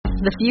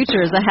The future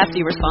is a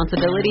hefty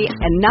responsibility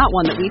and not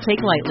one that we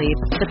take lightly.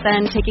 But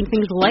then, taking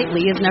things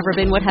lightly has never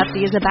been what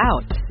Hefty is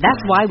about. That's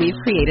why we've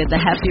created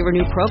the Hefty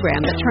Renew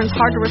program that turns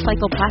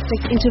hard-to-recycle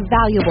plastics into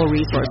valuable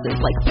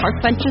resources like park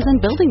benches and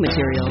building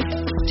materials.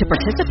 To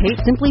participate,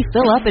 simply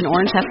fill up an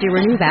orange Hefty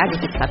Renew bag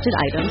with accepted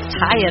items,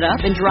 tie it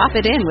up, and drop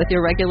it in with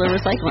your regular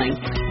recycling.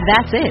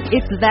 That's it.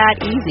 It's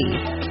that easy.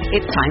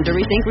 It's time to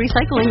rethink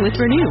recycling with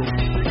Renew.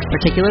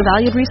 Particular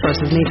valued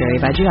resources may vary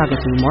by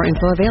geography. More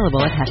info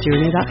available at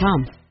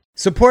heftyrenew.com.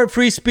 Support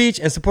free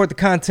speech and support the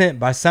content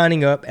by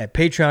signing up at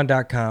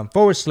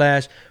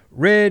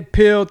patreon.com/Red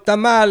Pill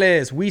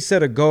Tamales. We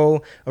set a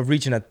goal of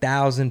reaching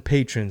 1,000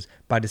 patrons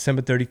by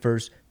December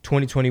 31st,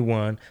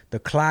 2021. The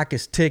clock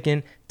is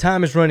ticking.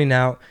 Time is running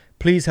out.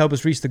 Please help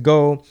us reach the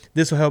goal.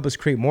 This will help us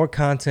create more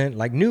content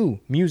like new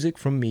music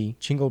from me,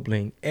 Chingo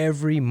Bling,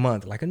 every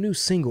month, like a new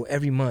single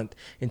every month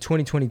in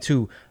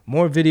 2022.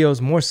 More videos,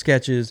 more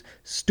sketches,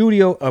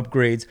 studio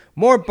upgrades,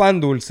 more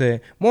pan dulce,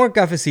 more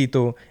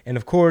cafecito, and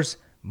of course,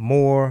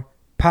 more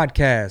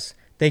podcasts.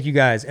 Thank you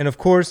guys. And of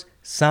course,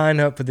 sign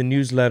up for the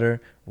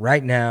newsletter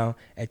right now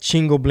at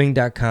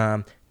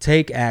chingobling.com.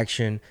 Take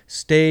action.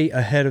 Stay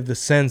ahead of the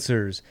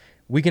censors.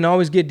 We can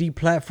always get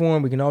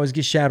deplatformed. We can always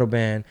get shadow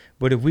banned.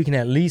 But if we can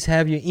at least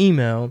have your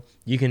email,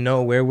 you can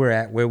know where we're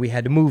at, where we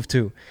had to move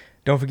to.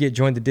 Don't forget,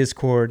 join the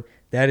Discord.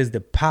 That is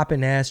the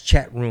poppin' ass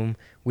chat room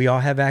we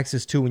all have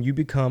access to when you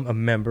become a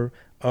member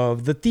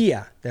of the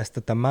TIA. That's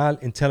the Tamal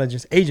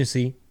Intelligence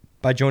Agency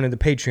by joining the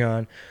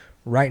Patreon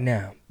right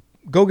now.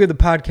 Go give the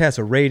podcast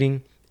a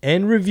rating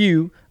and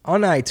review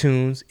on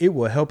iTunes. It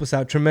will help us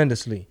out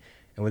tremendously.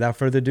 And without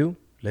further ado,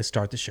 let's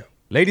start the show.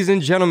 Ladies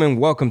and gentlemen,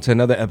 welcome to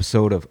another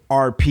episode of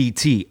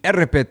RPT,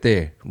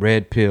 RPT,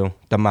 Red Pill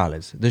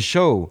Tamales, the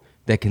show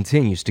that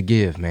continues to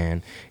give,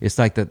 man. It's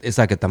like a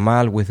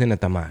tamal within a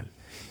tamal.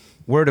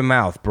 Word of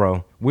mouth,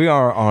 bro. We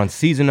are on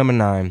season number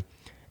 9,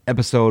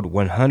 episode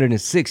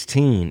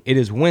 116. It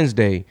is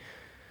Wednesday,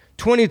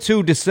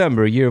 22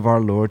 December, year of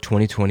our Lord,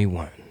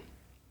 2021.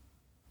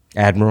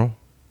 Admiral.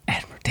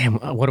 Damn,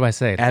 what do I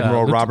say?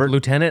 Admiral Robert.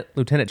 Lieutenant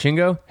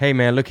Chingo? Hey,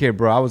 man, look here,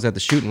 bro. I was at the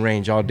shooting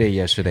range all day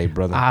yesterday,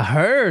 brother. I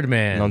heard,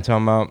 man. You know what I'm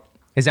talking about?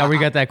 Is that where you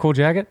got that cool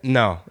jacket?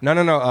 No.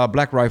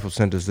 Black Rifle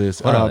sent us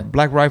this. What are they?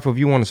 Black Rifle, if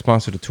you want to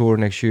sponsor the tour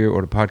next year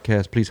or the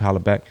podcast, please holler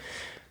back.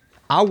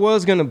 I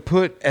was going to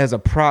put as a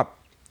prop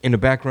in the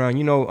background,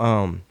 you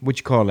know, what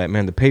you call that,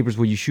 man? The papers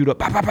where you shoot up.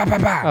 Bah, bah, bah, bah,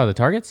 bah. Oh, the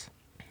targets?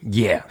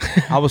 Yeah.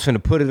 I was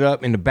finna put it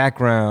up in the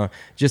background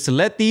just to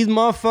let these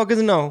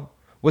motherfuckers know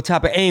what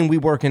type of aim we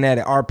working at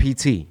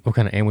RPT. What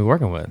kind of aim we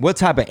working with? What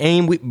type of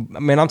aim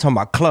man, I'm talking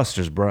about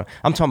clusters, bro.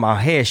 I'm talking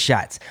about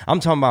headshots. I'm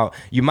talking about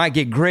you might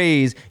get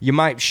grazed, you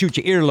might shoot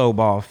your earlobe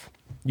off.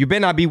 You better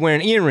not be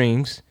wearing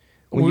earrings.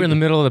 We're in the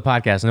middle of the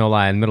podcast, no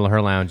lie, in the middle of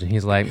her lounge, and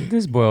he's like,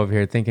 this boy over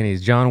here thinking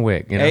he's John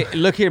Wick. You know? Hey,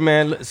 look here,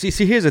 man. See,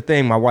 here's the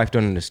thing my wife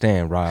don't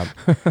understand, Rob.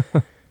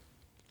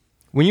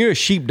 When you're a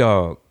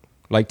sheepdog,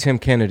 like Tim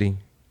Kennedy,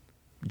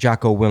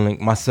 Jocko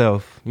Willink,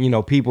 myself, you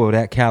know, people of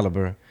that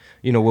caliber,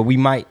 you know, where we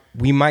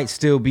might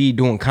still be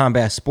doing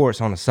combat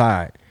sports on the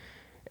side,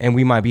 and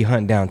we might be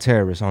hunting down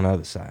terrorists on the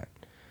other side.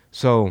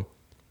 So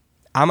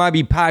I might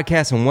be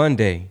podcasting one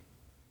day,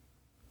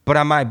 but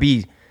I might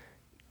be,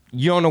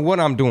 you don't know what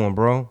I'm doing,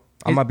 bro.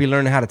 I might be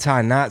learning how to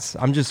tie knots.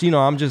 I'm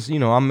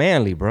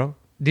manly, bro.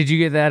 Did you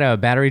get that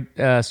battery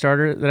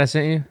starter that I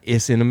sent you?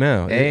 It's in the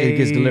mail. It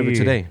gets delivered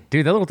today.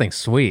 Dude, that little thing's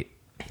sweet.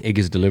 It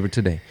gets delivered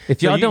today.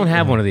 If y'all don't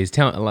have one of these,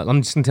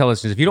 I'm just going to tell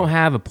listeners, if you don't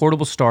have a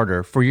portable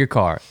starter for your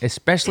car,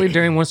 especially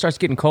during when it starts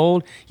getting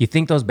cold, you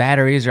think those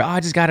batteries are, I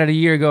just got it a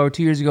year ago or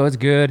 2 years ago, it's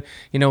good,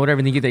 you know, whatever,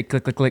 and you get that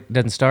click, click, click,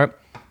 doesn't start.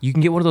 You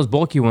can get one of those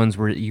bulky ones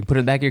where you put it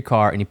in the back of your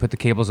car and you put the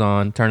cables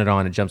on, turn it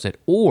on, it jumps it.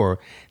 Or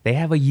they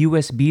have a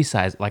USB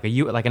size, like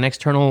an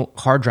external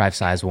hard drive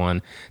size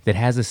one that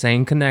has the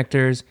same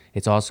connectors.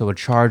 It's also a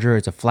charger,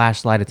 it's a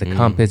flashlight, it's a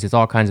compass, it's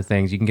all kinds of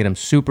things. You can get them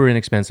super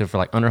inexpensive for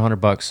like under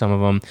 $100, some of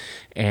them,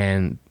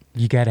 and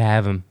you gotta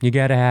have them. You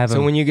gotta have them.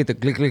 So when you get the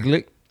click, click,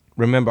 click,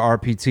 remember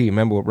RPT.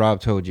 Remember what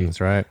Rob told you.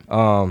 That's right.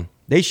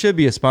 They should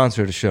be a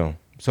sponsor of the show.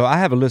 So I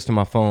have a list on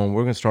my phone.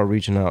 We're going to start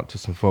reaching out to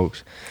some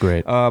folks.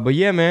 Great. But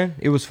yeah, man,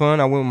 it was fun.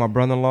 I went with my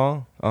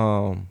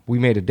brother-in-law. We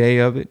made a day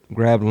of it,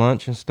 grabbed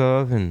lunch and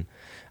stuff. And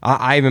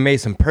I even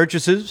made some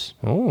purchases.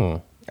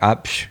 Oh. Rob,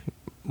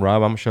 I'm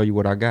going to show you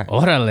what I got.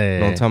 Orale. You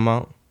know what I'm talking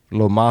about?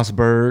 Little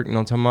Mossberg. You know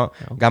what I'm talking about?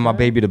 Okay. Got my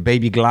baby the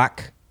baby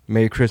Glock.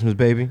 Merry Christmas,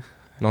 baby. You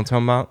know what I'm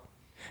talking about?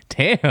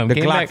 Damn. The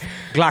Glock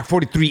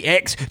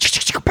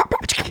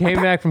 43X.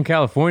 Came back from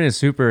California,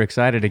 super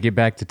excited to get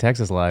back to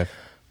Texas life.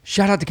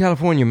 Shout out to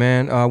California,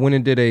 man. Went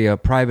and did a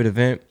private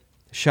event.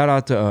 Shout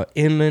out to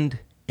Inland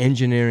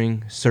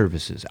Engineering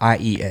Services,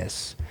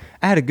 IES.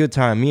 I had a good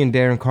time. Me and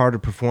Darren Carter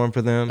performed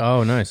for them.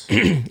 Oh, nice.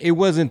 It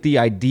wasn't the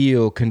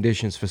ideal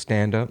conditions for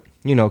stand-up,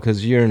 you know,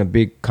 because you're in a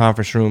big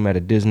conference room at a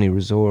Disney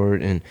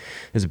resort, and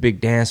there's a big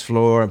dance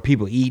floor, and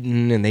people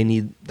eating, and they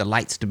need the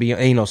lights to be,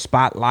 you know,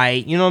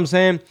 spotlight, you know what I'm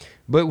saying?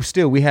 But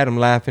still, we had them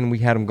laughing. We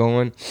had them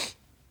going.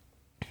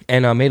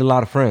 And made a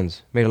lot of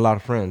friends.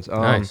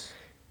 Nice.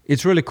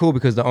 It's really cool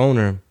because the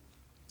owner,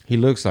 He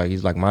looks like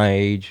he's like my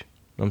age. You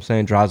know what I'm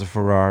saying? Drives a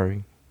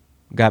Ferrari.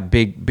 Got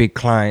big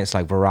clients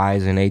like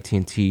Verizon,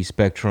 AT&T,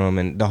 Spectrum,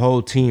 and the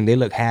whole team. They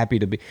look happy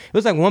to be. It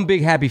was like one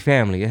big happy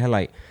family. It had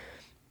like,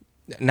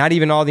 not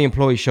even all the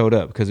employees showed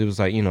up because it was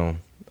like, you know,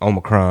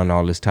 Omicron,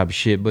 all this type of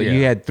shit. But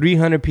you had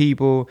 300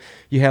 people.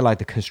 You had like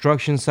the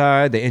construction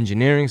side, the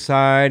engineering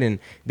side, and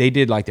they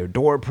did like their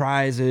door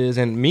prizes.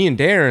 And me and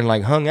Darren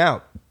like hung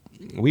out.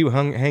 We were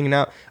hanging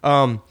out.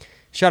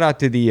 Shout out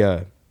to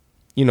the,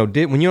 you know,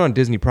 when you're on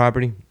Disney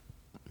property,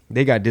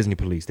 they got Disney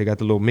police. They got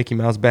the little Mickey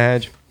Mouse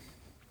badge.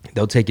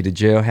 They'll take you to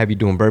jail, have you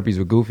doing burpees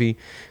with Goofy.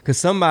 Because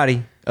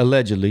somebody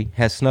allegedly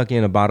has snuck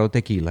in a bottle of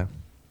tequila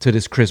to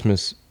this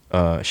Christmas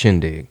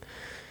shindig.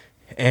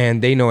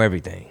 And they know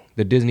everything.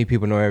 The Disney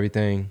people know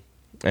everything.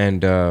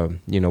 And,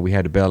 you know, we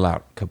had to bail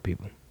out a couple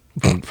people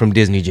from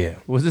Disney jail.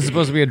 Was this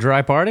supposed to be a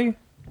dry party?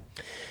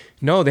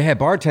 No, they had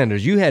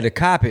bartenders. You had to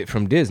cop it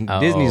from Disney. Oh.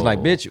 Disney's like,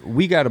 bitch,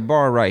 we got a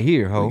bar right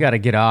here, ho. We got to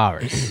get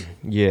ours.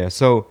 Yeah,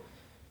 so,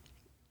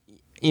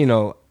 you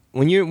know,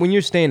 when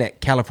you're staying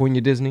at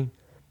California Disney,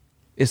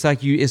 it's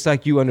like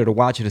you under the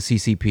watch of the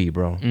CCP,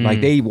 bro.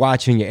 Like they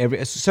watching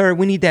you sir,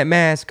 we need that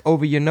mask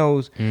over your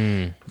nose.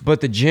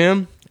 But the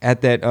gym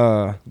at that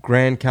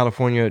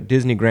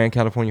Disney Grand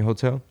California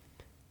Hotel,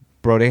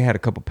 bro, they had a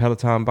couple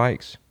Peloton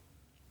bikes.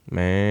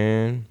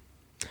 Man.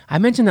 I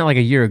mentioned that like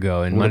a year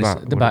ago, and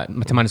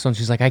to my son,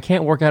 she's like, I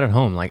can't work out at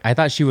home. Like, I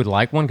thought she would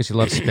like one because she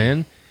loves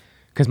spin.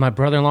 Because my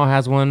brother-in-law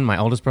has one, my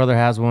oldest brother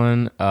has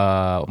one,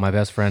 my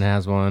best friend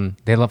has one.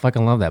 They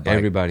fucking love that bike.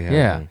 Everybody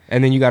has one.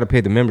 And then you got to pay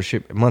the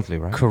membership monthly,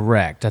 right?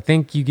 Correct. I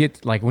think you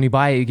get, like, when you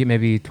buy it, you get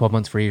maybe 12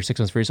 months free or 6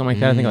 months free or something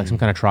like that. I think like some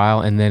kind of trial.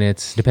 And then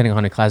it's, depending on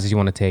how many classes you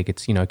want to take,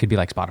 it's, you know, it could be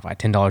like Spotify,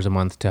 $10 a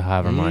month to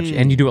however much.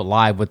 And you do it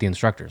live with the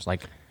instructors.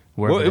 Like,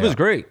 well, it was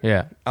great.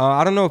 Yeah.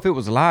 I don't know if it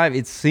was live.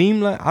 It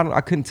seemed like, I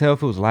couldn't tell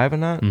if it was live or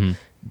not.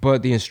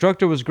 But the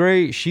instructor was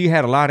great. She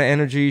had a lot of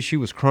energy. She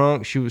was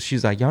crunk.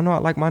 She's like, y'all know I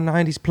like my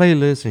 90s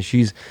playlist. And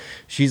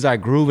she's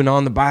like grooving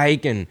on the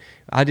bike. And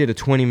I did a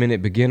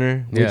 20-minute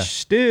beginner, which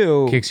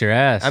still kicks your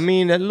ass. I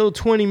mean, that little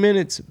 20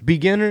 minutes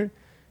beginner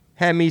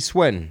had me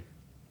sweating.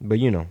 But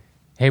you know.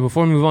 Hey,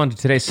 before we move on to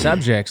today's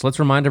subjects, let's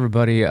remind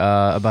everybody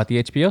about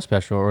the HBO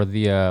special or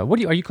the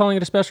are you calling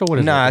it a special? What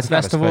is it? Nah, it's not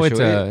a festival.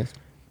 special. It's a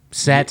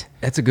set.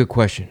 That's a good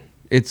question.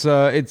 It's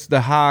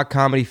the Ha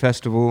Comedy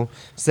Festival,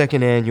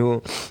 2nd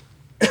annual.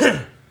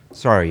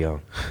 Sorry, yo.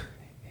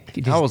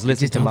 I was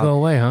listening to my... Don't go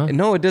away, huh?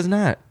 No, it does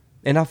not.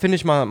 And I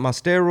finished my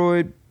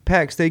steroid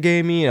packs they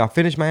gave me, and I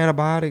finished my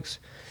antibiotics.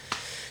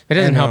 It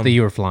doesn't help that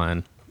you were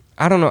flying.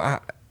 I don't know.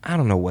 I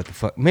don't know what the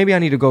fuck. Maybe I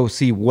need to go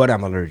see what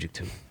I'm allergic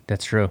to.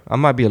 That's true. I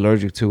might be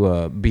allergic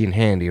to being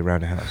handy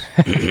around the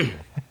house.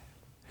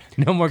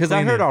 No more. Because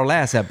I heard our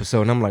last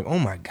episode, and I'm like, oh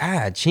my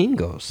God,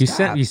 Chingo,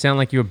 stop. You sound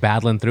like you were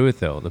battling through it,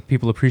 though. The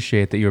people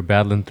appreciate that you were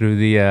battling through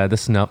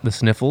the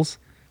sniffles.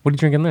 What are you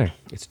drinking there?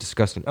 It's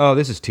disgusting. Oh,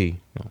 this is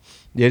tea. Oh.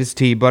 Yeah, this is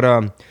tea. But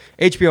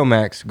HBO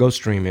Max, go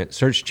stream it.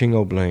 Search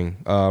Chingo Bling.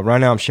 Right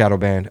now I'm shadow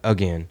banned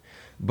again.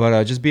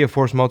 But just be a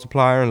force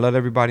multiplier and let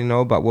everybody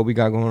know about what we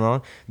got going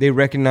on. They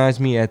recognized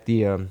me at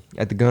the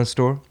gun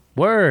store.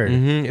 Word.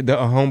 Mm-hmm. The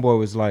homeboy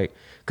was like,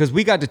 because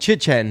we got to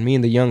chit-chatting, me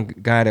and the young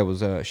guy that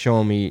was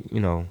showing me,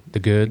 you know. The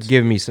goods.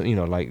 Giving me some, you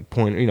know, like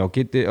point, you know,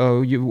 get the,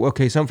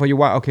 okay, something for your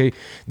wife. Okay,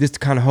 this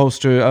kind of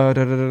holster,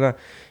 da-da-da-da.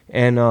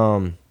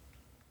 And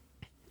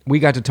we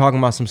got to talking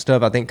about some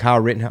stuff. I think Kyle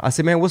Rittenhouse. I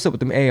said, man, what's up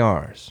with them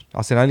ARs?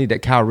 I said, I need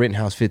that Kyle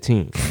Rittenhouse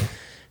 15.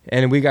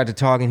 And we got to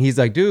talking. He's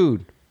like,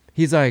 dude,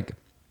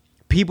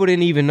 people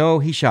didn't even know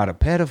he shot a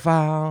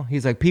pedophile.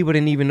 He's like, people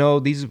didn't even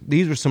know these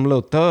were some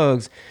little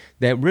thugs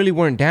that really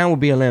weren't down with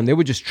BLM. They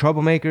were just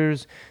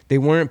troublemakers. They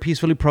weren't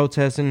peacefully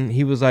protesting.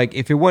 He was like,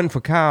 if it wasn't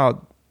for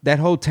Kyle, that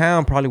whole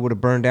town probably would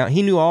have burned down.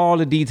 He knew all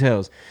the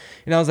details.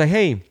 And I was like,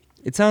 hey,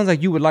 it sounds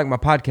like you would like my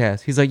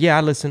podcast. He's like, yeah,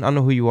 I listen. I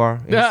know who you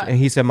are. And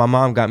he said, my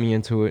mom got me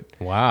into it.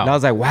 Wow. And I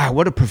was like, wow,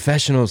 what a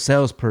professional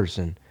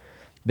salesperson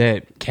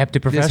that kept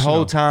it professional. This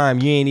whole time,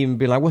 you ain't even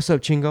been like, what's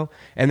up, Chingo?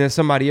 And then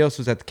somebody else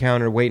was at the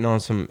counter waiting on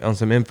some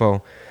info.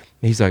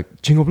 And he's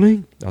like, Chingo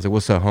Bling? I was like,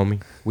 what's up,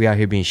 homie? We out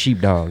here being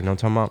sheepdog. You know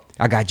what I'm talking about?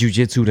 I got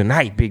jujitsu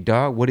tonight, big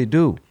dog. What it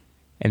do?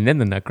 And then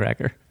the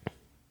Nutcracker.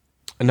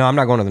 No, I'm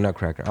not going to the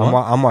Nutcracker. Huh?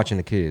 I'm watching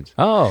the kids.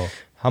 Oh.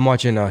 I'm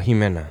watching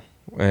Jimena.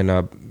 And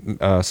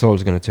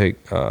Soul's gonna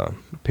take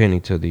Penny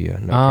to the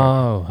Nutcracker.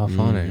 Oh, how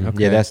funny! Mm-hmm.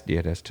 Okay.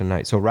 That's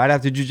tonight. So right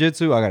after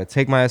jiu-jitsu, I gotta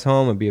take my ass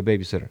home and be a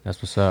babysitter.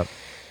 That's what's up.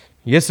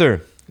 Yes,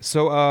 sir.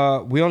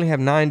 So we only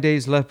have 9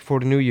 days left before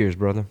the New Year's,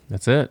 brother.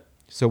 That's it.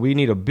 So we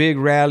need a big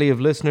rally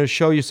of listeners.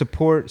 Show your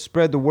support,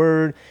 spread the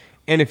word,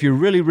 and if you're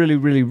really, really,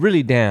 really,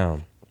 really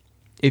down,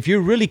 if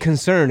you're really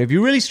concerned, if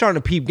you're really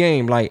starting to peep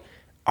game, like,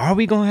 are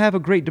we gonna have a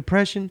Great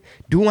Depression?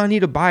 Do I need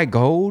to buy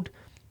gold?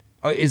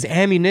 Is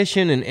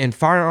ammunition and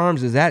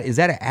firearms, is that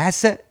an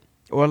asset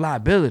or a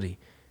liability?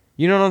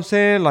 You know what I'm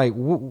saying? Like,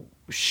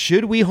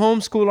 should we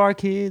homeschool our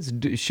kids?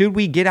 Should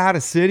we get out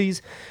of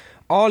cities?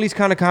 All these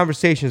kind of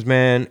conversations,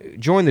 man.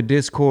 Join the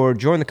Discord,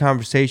 join the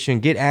conversation,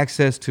 get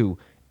access to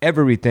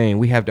everything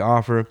we have to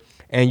offer.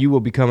 and you will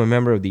become a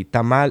member of the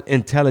Tamal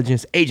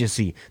Intelligence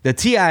Agency, the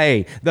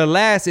TIA, the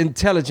last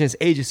intelligence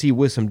agency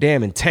with some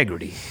damn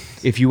integrity,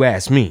 if you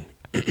ask me.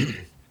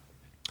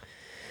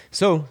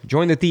 So,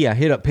 join the TIA.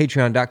 Hit up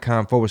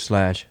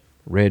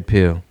patreon.com/Red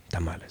Pill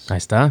Tamales. Ahí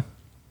está.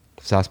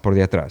 Sas por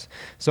de atrás.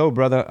 So,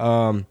 brother,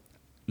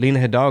 Lena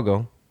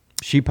Hidalgo,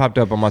 she popped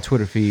up on my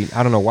Twitter feed.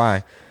 I don't know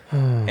why.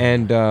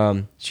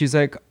 And she's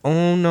like,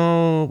 oh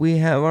no, we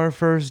have our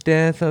first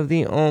death of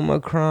the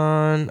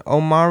Omicron.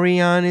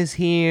 Omarion is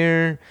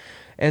here.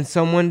 And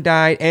someone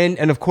died.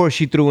 And of course,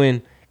 she threw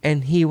in,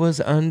 and he was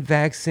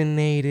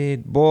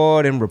unvaccinated. Boy,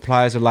 and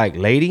replies are like,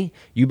 lady,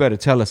 you better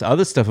tell us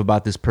other stuff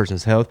about this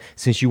person's health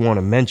since you want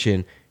to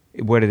mention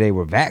whether they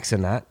were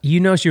vaccinated or not. You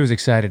know she was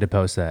excited to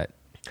post that.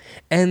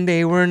 And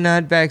they were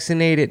not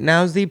vaccinated.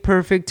 Now's the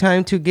perfect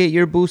time to get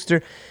your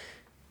booster.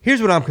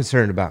 Here's what I'm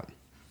concerned about.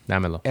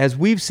 Dámelo. As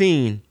we've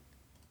seen,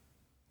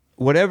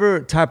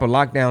 whatever type of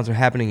lockdowns are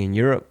happening in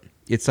Europe,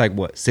 it's like,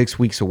 6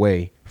 weeks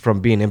away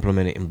from being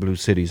implemented in blue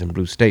cities and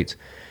blue states.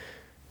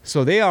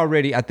 So they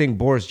already, I think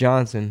Boris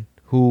Johnson,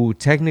 who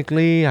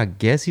technically, I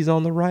guess he's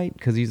on the right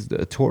because he's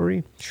a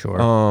Tory.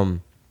 Sure.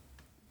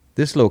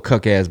 This little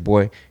cuck-ass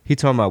boy, he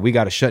talking about we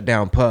got to shut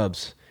down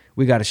pubs.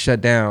 We got to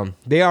shut down.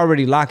 They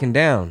already locking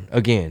down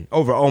again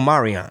over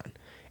Omarion.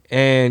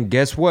 And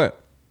guess what?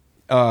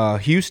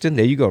 Houston,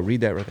 there you go.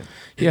 Read that right there.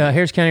 Yeah,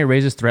 Harris County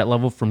raises threat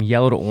level from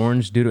yellow to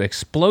orange due to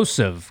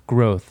explosive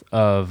growth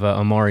of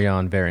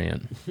Omarion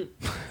variant.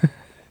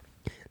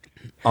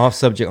 Off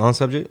subject, on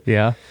subject?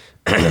 Yeah.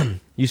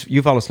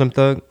 You follow Slim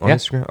Thug on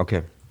Instagram?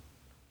 Okay.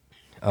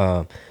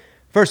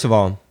 First of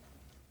all,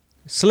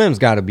 Slim's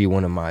got to be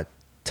one of my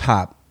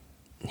top.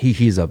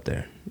 He's up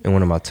there and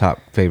one of my top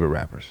favorite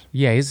rappers.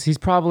 Yeah, he's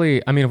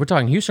probably. I mean, if we're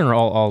talking Houston or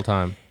all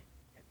time.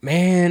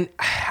 Man,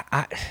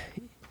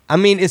 I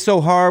mean, it's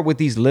so hard with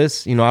these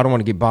lists. You know, I don't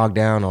want to get bogged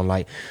down on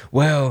like,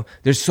 well,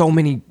 there's so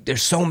many.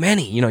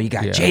 You know, you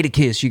got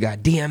Jadakiss, you got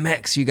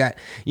DMX, you got,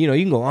 you know,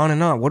 you can go on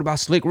and on. What about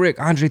Slick Rick,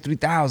 Andre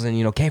 3000?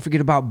 You know, can't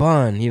forget about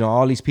Bun. You know,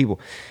 all these people.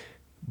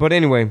 But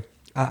anyway,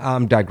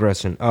 I'm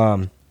digressing.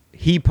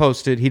 He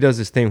does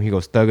this thing where he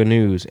goes Thugger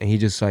News, and he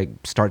just like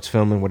starts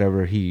filming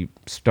whatever he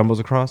stumbles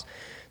across.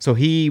 So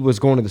he was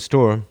going to the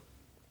store,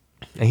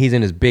 and he's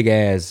in his big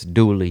ass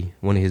dually,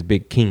 one of his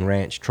big King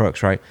Ranch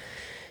trucks, right?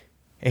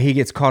 And he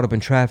gets caught up in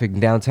traffic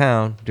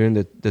downtown during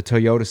the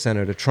Toyota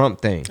Center, the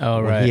Trump thing.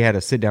 Oh, right. He had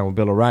to sit down with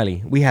Bill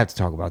O'Reilly. We have to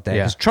talk about that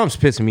because Trump's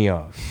pissing me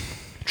off.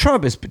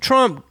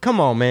 Trump, come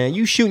on, man.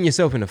 You shooting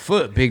yourself in the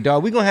foot, big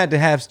dog. We're going to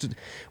have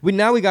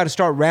we got to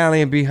start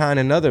rallying behind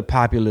another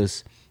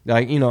populist.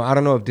 Like, you know, I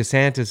don't know if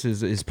DeSantis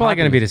is Probably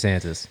going to be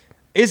DeSantis.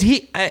 Is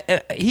he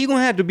going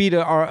to have to be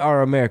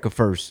our America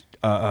First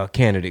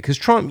candidate? Because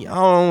Trump, I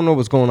don't know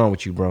what's going on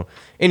with you, bro.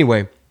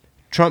 Anyway,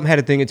 Trump had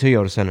a thing at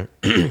Toyota Center.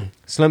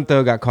 Slim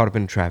Thug got caught up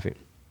in the traffic.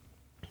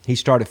 He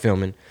started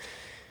filming.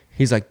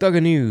 He's like,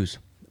 Thugger News.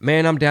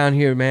 Man, I'm down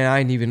here, man. I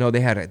didn't even know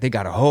they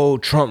got a whole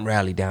Trump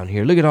rally down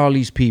here. Look at all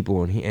these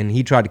people. And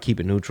he tried to keep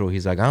it neutral.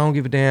 He's like, I don't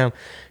give a damn.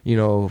 You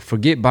know,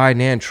 forget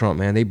Biden and Trump,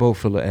 man. They both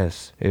fill a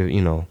S.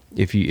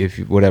 If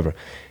you whatever.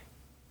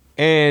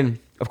 And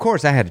of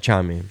course, I had to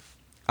chime in.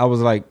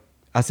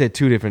 I said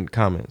two different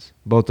comments.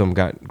 Both of them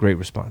got great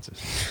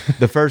responses.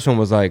 The first one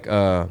was like,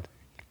 I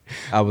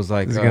was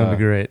like, "This is gonna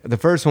be great." The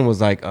first one was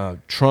like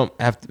Trump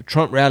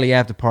rally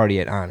after party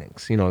at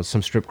Onyx, you know,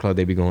 some strip club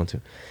they be going to.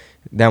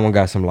 That one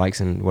got some likes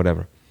and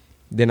whatever.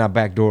 Then I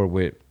backdoored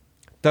with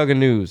Thugger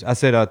News. I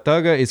said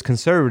Thugger is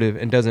conservative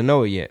and doesn't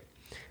know it yet.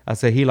 I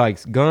said he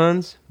likes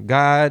guns,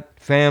 God,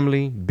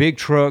 family, big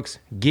trucks,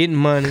 getting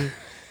money.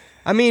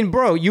 I mean,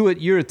 bro,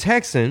 you're a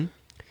Texan.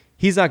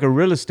 He's like a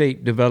real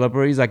estate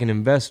developer. He's like an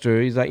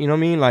investor. He's like, you know what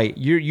I mean? Like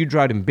you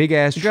driving big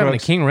ass trucks. Driving a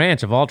King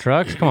Ranch of all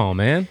trucks. Come on,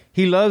 man.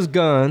 He loves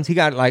guns. He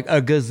got like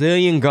a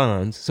gazillion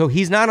guns. So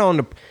he's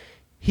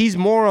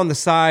more on the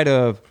side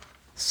of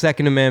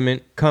Second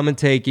Amendment. Come and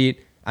take it.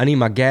 I need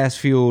my gas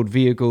fueled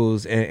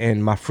vehicles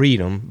and my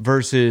freedom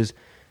versus,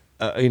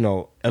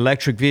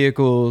 electric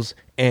vehicles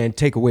and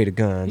take away the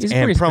guns. He's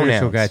and a pretty pronouns.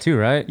 spiritual guy too,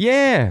 right?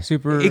 Yeah,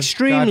 Super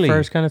extremely God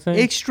first kind of thing.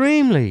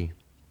 Extremely.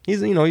 He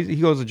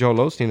goes to Joel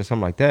Osteen or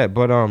something like that.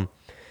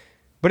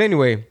 But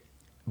anyway,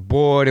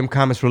 boy, them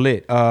comments were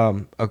lit.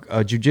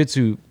 A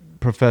jiu-jitsu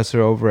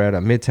professor over at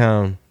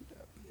Midtown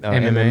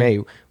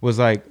MMA was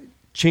like,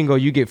 Chingo,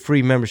 you get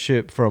free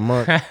membership for a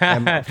month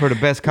for the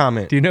best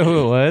comment. Do you know who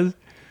it was?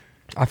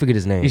 I forget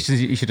his name. You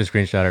should have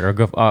screenshot it or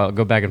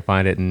go back and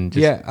find it and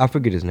just I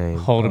forget his name.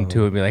 Hold him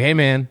to it and be like, hey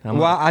man.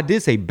 I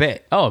did say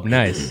bet. Oh,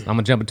 nice. I'm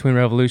gonna jump between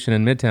Revolution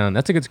and Midtown.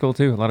 That's a good school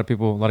too. A lot of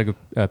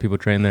good people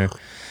train there.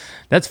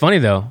 That's funny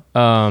though.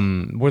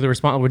 Were the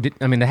response?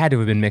 I mean, there had to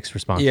have been mixed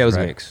responses. Yeah, it was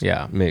right? mixed.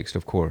 Yeah, mixed.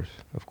 Of course.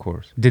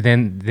 Did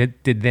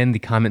then the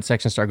comment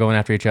section start going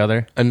after each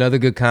other? Another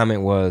good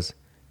comment was,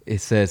 it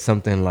said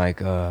something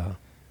like,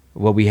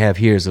 "What we have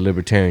here is a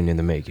libertarian in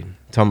the making."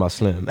 Talking about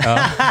Slim.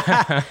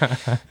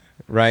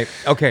 Right.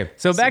 Okay.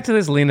 So back to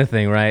this Lena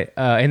thing, right?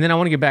 And then I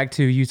want to get back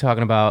to you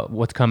talking about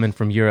what's coming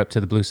from Europe to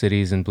the blue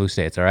cities and blue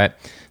states, all right?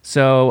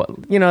 So,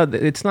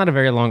 it's not a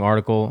very long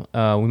article.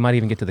 We might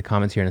even get to the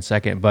comments here in a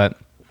second, but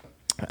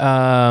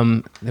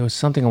there was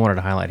something I wanted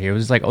to highlight here. It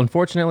was like,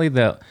 unfortunately,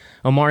 the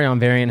Omarion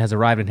variant has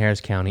arrived in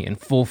Harris County in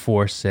full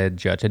force, said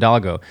Judge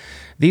Hidalgo.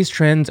 These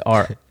trends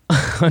are...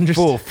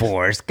 Full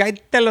force.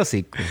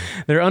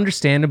 They're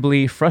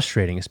understandably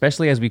frustrating,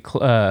 especially as we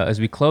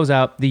close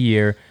out the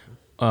year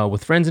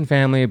with friends and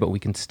family, but we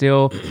can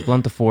still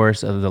blunt the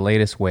force of the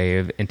latest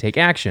wave and take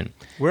action.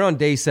 We're on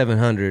day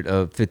 700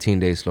 of 15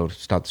 days slow to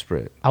stop the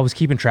spread. I was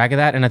keeping track of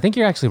that, and I think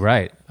you're actually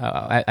right.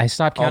 I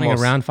stopped counting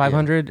Almost, around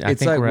 500. Yeah. I It's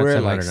think like we're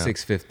at like 700 now.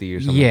 650 or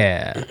something.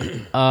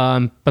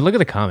 Yeah. But look at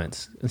the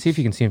comments. Let's see if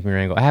you can see them from your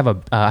angle. I have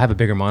a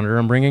bigger monitor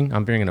I'm bringing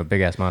a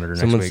big-ass monitor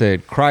next Someone week.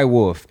 said, cry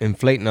wolf,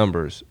 inflate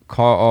numbers,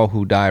 call all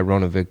who die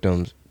Rona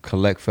victims,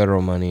 collect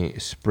federal money,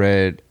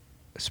 spread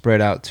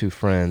out to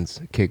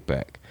friends,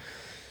 kickback.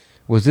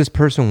 Was this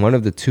person one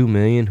of the 2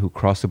 million who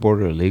crossed the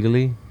border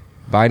illegally?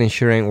 Biden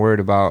sure ain't worried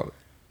about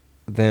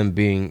them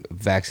being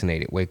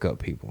vaccinated. Wake up,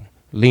 people.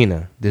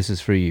 Lena, this is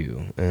for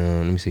you.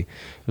 Let me see.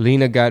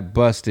 Lena got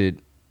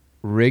busted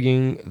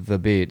rigging the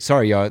bid.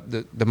 Sorry, y'all.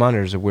 The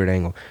monitor's a weird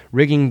angle.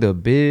 Rigging the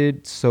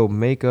bid, so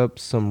make up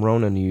some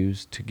Rona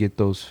news to get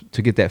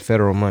that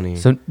federal money.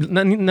 So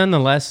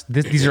nonetheless,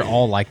 these are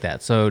all like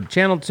that. So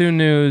Channel 2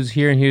 News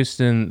here in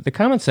Houston, the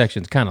comment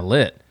section's kind of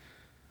lit.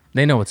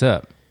 They know what's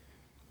up.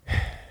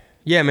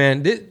 Yeah,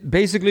 man.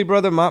 Basically,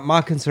 brother,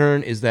 my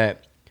concern is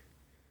that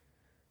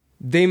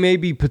they may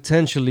be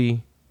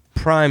potentially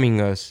priming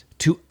us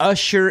to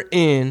usher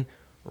in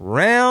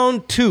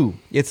round 2.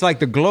 It's like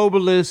the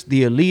globalists,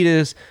 the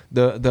elitists,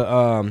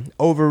 the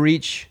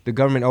overreach, the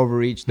government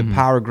overreach, the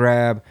power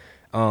grab,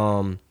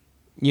 the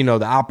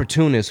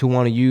opportunists who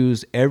want to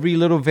use every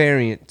little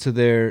variant to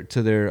their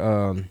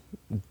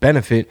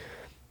benefit.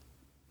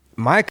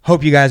 Mike,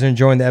 hope you guys are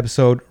enjoying the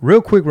episode.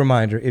 Real quick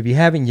reminder, if you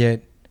haven't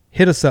yet,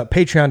 hit us up,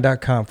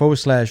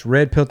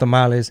 patreon.com/Red Pill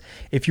Tamales.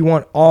 If you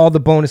want all the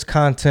bonus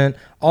content,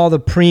 all the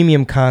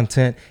premium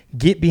content,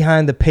 get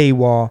behind the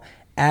paywall,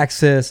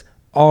 access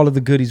all of the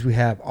goodies we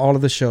have, all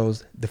of the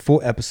shows, the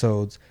full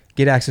episodes,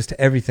 get access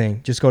to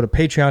everything. Just go to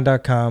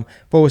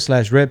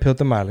patreon.com/Red Pill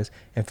Tamales.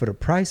 And for the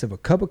price of a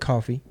cup of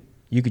coffee,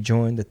 you could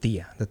join the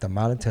TIA, the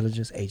Tamale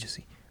Intelligence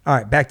Agency. All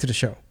right, back to the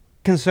show.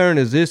 Concern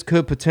is this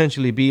could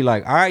potentially be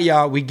like, all right,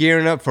 y'all, we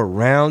gearing up for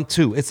round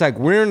 2. It's like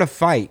we're in a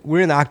fight.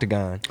 We're in the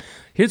octagon.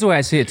 Here's the way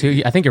I see it,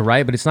 too. I think you're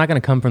right, but it's not going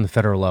to come from the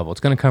federal level. It's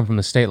going to come from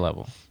the state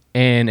level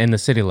and the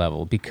city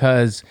level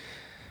because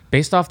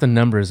based off the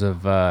numbers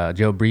of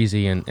Joe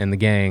Breezy and the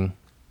gang,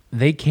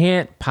 they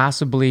can't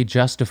possibly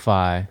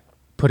justify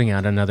putting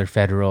out another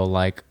federal,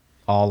 like,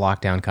 all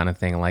lockdown kind of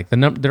thing. Like,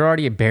 they're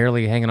already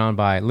barely hanging on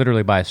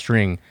literally by a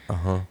string.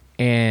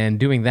 And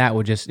doing that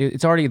would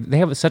they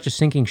have such a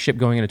sinking ship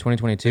going into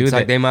 2022. It's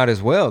like they might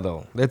as well,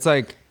 though. It's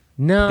like...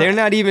 No, they're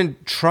not even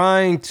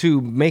trying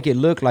to make it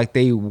look like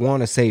they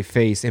want to save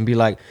face and be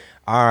like,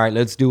 all right,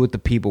 let's do what the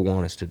people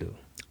want us to do.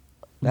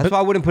 That's why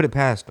I wouldn't put it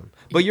past them.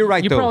 But you're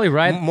right, you're though. Probably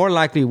right. More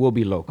likely it will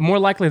be local. More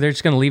likely they're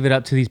just going to leave it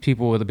up to these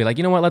people. They'll be like,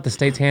 you know what, let the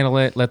states handle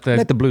it. Let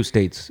the blue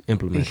states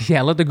implement it.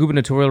 Yeah, let the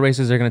gubernatorial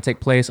races that are going to take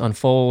place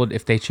unfold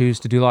if they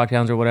choose to do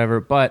lockdowns or whatever.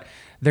 But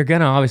they're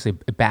going to obviously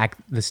back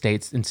the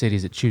states and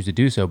cities that choose to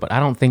do so. But I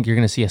don't think you're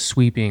going to see a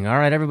sweeping, all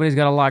right, everybody's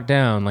got to lock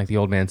down like the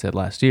old man said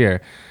last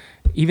year.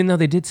 Even though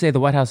they did say, the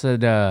White House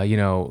said,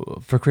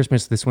 for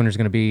Christmas, this winter's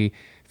going to be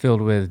filled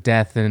with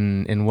death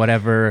and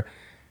whatever.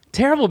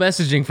 Terrible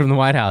messaging from the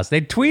White House. They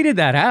tweeted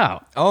that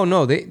out. Oh,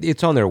 no,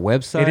 it's on their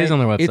website. It is on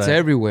their website. It's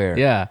everywhere.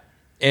 Yeah.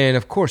 And,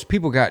 of course,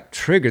 people got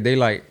triggered. They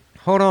like,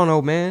 hold on,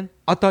 old man.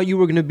 I thought you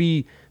were going to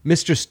be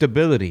Mr.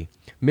 Stability,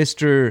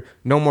 Mr.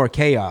 No More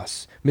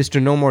Chaos,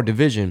 Mr. No More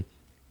Division,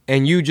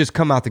 and you just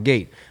come out the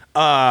gate.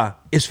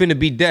 It's finna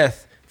be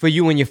death for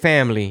you and your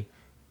family.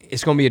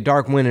 It's going to be a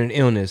dark winter and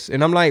illness.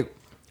 And I'm like,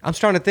 I'm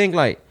starting to think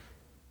like,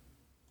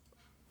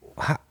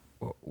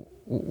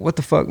 what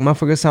the fuck?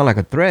 Motherfucker sound like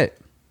a threat.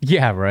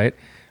 Yeah, right.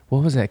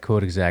 What was that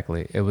quote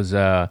exactly? It was...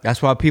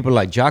 That's why people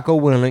like Jocko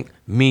Willink,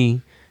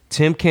 me,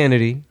 Tim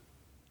Kennedy.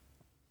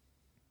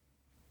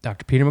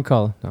 Dr. Peter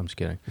McCullough. No, I'm just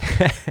kidding.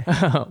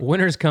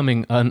 Winter's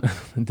coming.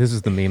 This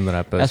is the meme that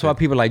I posted. That's why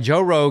people like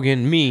Joe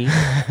Rogan, me,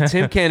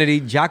 Tim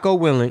Kennedy, Jocko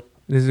Willink.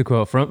 This is a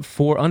quote.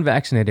 For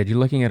unvaccinated, you're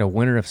looking at a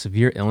winter of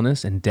severe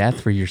illness and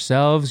death for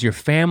yourselves, your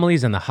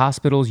families, and the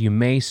hospitals you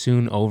may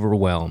soon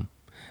overwhelm.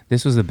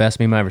 This was the best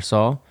meme I ever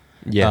saw.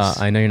 Yes.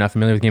 I know you're not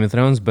familiar with Game of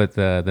Thrones, but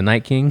the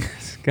Night King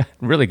got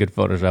really good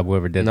Photoshop,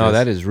 whoever did this. No,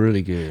 that is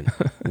really good.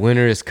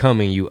 Winter is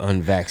coming, you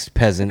unvaxxed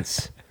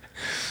peasants.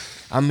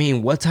 I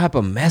mean, what type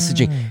of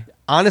messaging?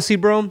 Honestly,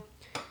 bro,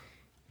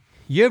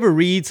 you ever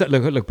read...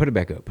 Look, put it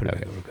back up. Put it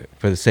back up real quick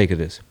for the sake of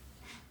this.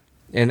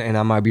 And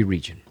I might be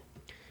reaching.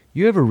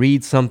 You ever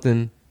read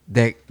something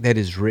that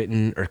is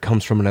written or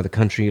comes from another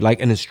country,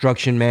 like an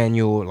instruction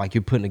manual, like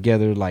you're putting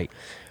together, like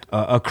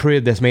a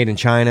crib that's made in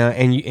China,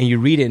 and you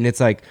read it, and it's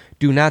like,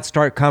 do not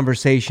start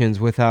conversations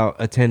without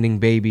attending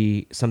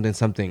baby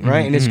something,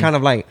 right? And it's kind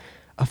of like,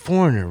 a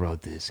foreigner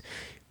wrote this.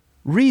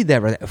 Read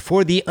that right there.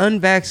 For the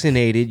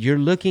unvaccinated, you're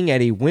looking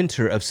at a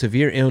winter of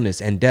severe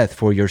illness and death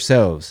for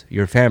yourselves,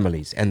 your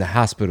families, and the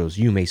hospitals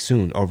you may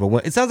soon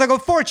overwhelm. It sounds like a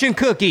fortune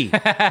cookie.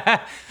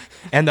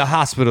 And the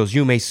hospitals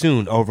you may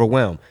soon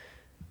overwhelm.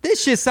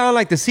 This shit sound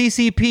like the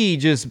CCP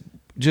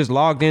just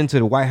logged into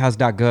the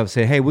whitehouse.gov,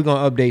 said, hey, we're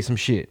going to update some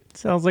shit.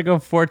 Sounds like a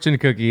fortune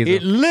cookie.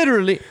 It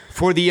literally,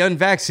 for the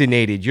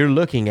unvaccinated, you're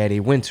looking at a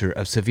winter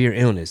of severe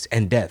illness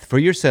and death for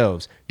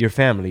yourselves, your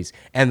families,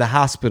 and the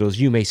hospitals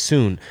you may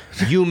soon.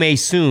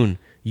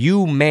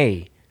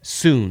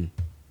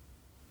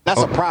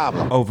 That's a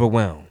problem.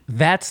 Overwhelm.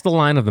 That's the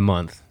line of the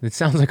month. It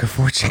sounds like a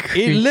fortune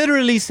cookie. It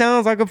literally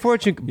sounds like a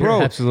fortune. Bro,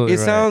 You're absolutely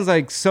right. sounds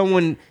like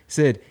someone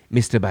said,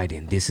 Mr.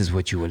 Biden, this is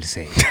what you will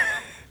say.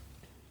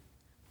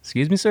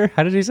 Excuse me, sir?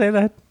 How did he say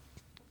that?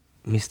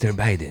 Mr.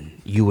 Biden,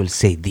 you will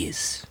say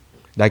this.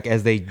 Like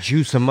as they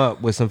juice him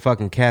up with some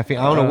fucking caffeine.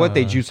 I don't know what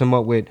they juice him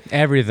up with.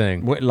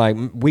 Everything. Like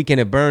Weekend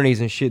at Bernie's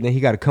and shit. Then he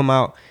got to come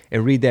out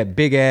and read that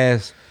big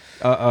ass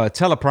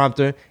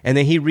teleprompter. And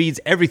then he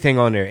reads everything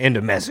on there. End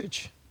of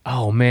message.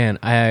 Oh, man.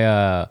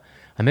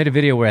 I made a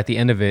video where at the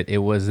end of it, it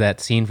was that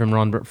scene from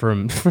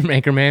from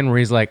Anchorman where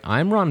he's like,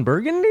 I'm Ron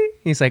Burgundy?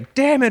 He's like,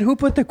 damn it, who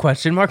put the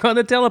question mark on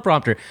the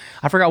teleprompter?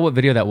 I forgot what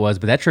video that was,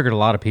 but that triggered a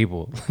lot of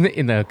people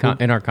in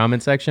our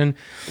comment section.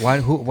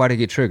 Why did it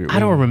get triggered? I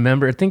don't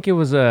remember. I think it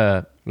was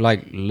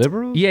like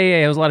liberals? Yeah.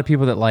 It was a lot of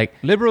people that like...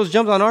 Liberals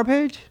jumped on our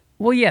page?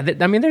 Well, yeah.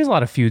 I mean, there's a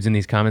lot of feuds in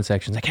these comment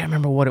sections. I can't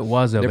remember what it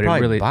was, though. They're but probably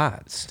it really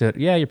bots.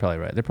 Yeah, you're probably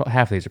right.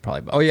 Half of these are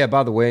probably bots. Oh, yeah,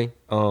 by the way,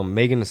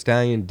 Megan Thee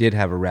Stallion did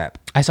have a rap.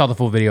 I saw the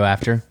full video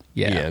after.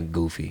 Yeah,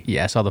 goofy.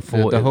 Yeah, I saw the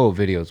full... The whole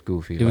video is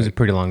goofy. It was a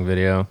pretty long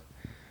video.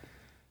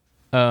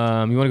 You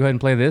want to go ahead and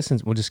play this? And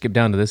we'll just skip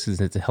down to this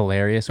because it's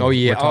hilarious. Oh,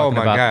 yeah.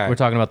 God. We're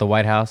talking about the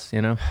White House,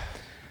 you know?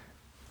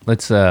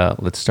 Let's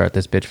start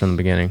this bitch from the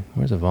beginning.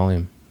 Where's the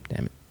volume?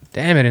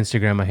 Damn it,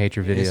 Instagram. I hate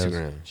your videos.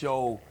 Instagram.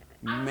 Joe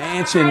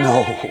Manchin,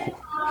 no.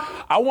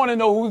 I want to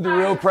know who's the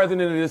real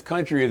president of this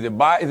country. Is it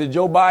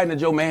Joe Biden or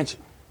Joe Manchin?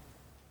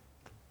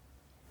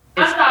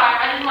 I'm sorry,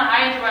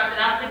 I interrupted.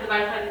 I don't think the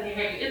vice president can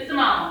hear you. It's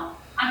Simone.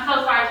 I'm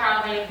so sorry,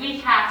 Charlamagne. We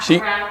have to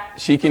wrap.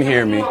 She can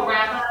hear me. You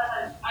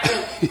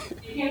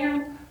hear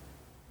me?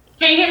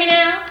 Can you hear me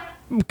now?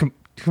 Come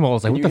on, I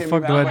was like, what the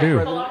fuck do I do?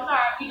 Oh, I'm sorry.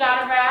 We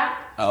got to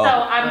wrap. Oh. So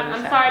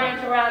I'm sorry to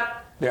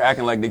interrupt. They're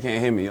acting like they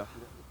can't hear me.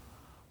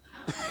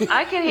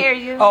 I can hear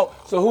you. Oh,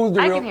 so who's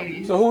the I real? can hear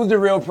you. So who's the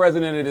real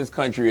president of this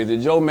country? Is it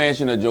Joe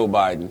Manchin or Joe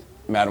Biden,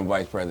 Madam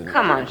Vice President?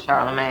 Come on,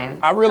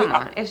 Charlamagne. Come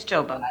on. It's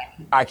Joe Biden.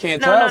 I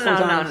can't tell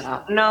sometimes.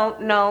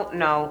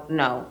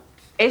 No.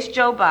 It's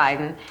Joe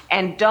Biden,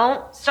 and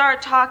don't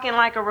start talking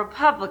like a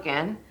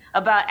Republican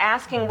about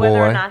asking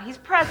whether or not he's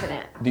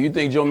president. Do you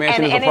think Joe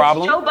Manchin is a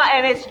problem?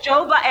 It's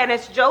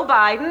Joe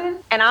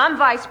Biden, and I'm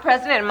vice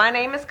president, and my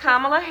name is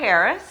Kamala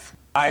Harris.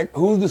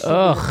 Who's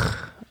the?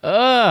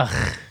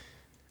 Ugh.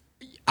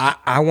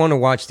 I want to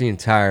watch the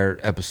entire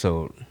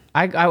episode.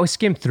 I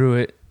skimmed through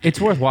it. It's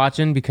worth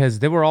watching because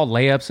they were all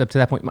layups up to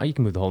that point. You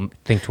can move the whole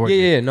thing towards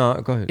me. Yeah, no,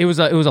 go ahead. It was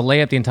a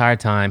layup the entire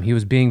time. He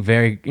was being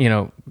very,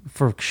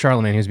 for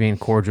Charlamagne, he was being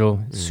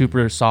cordial,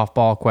 super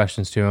softball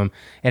questions to him.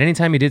 And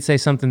anytime he did say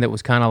something that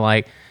was kind of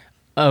like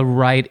a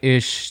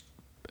right-ish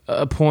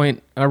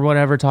point or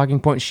whatever, talking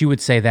point, she would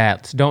say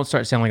that. So don't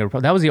start sounding like a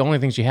Republican. That was the only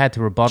thing she had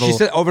to rebuttal. She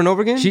said over and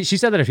over again? She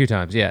said that a few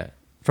times, yeah.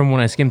 From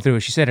when I skimmed through it,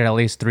 she said it at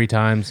least 3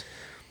 times.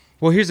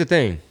 Well, here's the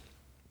thing.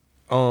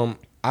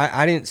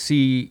 I didn't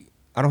see...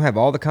 I don't have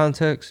all the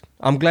context.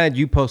 I'm glad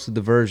you posted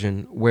the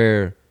version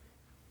where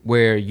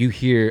you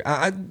hear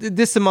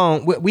this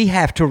Simone. We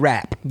have to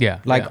rap,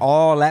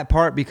 all that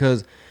part,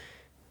 because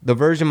the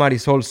version Mighty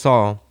Soul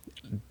saw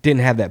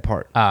didn't have that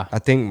part. I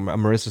think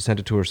Marissa sent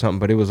it to her or something,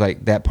 but it was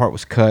like that part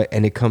was cut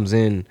and it comes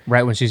in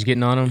right when she's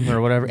getting on him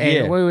or whatever.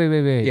 Hey, yeah.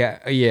 Wait.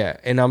 Yeah,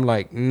 and I'm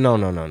like,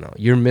 no,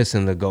 you're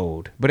missing the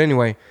gold. But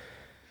anyway,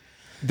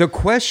 the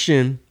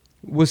question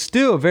was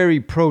still a very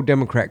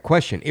pro-Democrat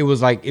question. It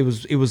was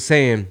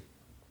saying.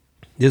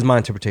 This is my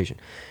interpretation.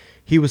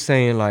 He was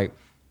saying, like,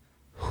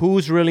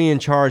 who's really in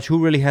charge?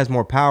 Who really has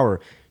more power?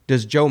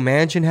 Does Joe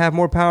Manchin have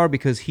more power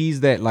because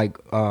he's that, like,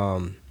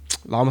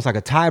 almost like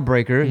a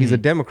tiebreaker? Mm-hmm. He's a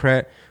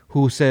Democrat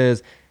who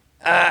says,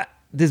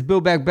 this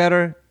Build Back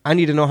Better, I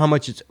need to know how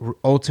much it's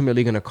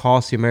ultimately going to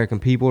cost the American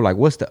people. Like,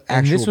 what's the actual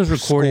And this was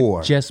recorded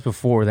score? Just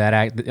before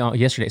that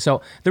yesterday.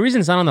 So the reason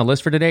it's not on the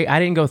list for today, I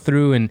didn't go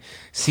through and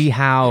see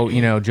how,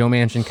 Joe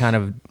Manchin kind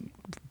of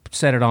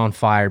set it on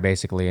fire,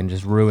 basically, and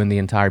just ruin the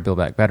entire Build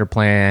Back Better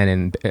plan.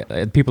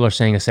 And people are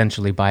saying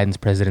essentially Biden's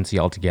presidency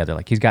altogether.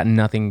 Like, he's got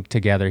nothing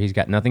together. He's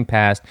got nothing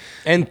passed.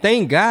 And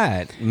thank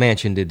God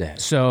Manchin did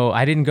that. So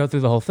I didn't go through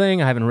the whole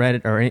thing. I haven't read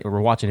it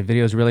or watching any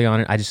videos really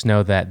on it. I just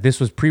know that this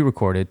was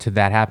pre-recorded to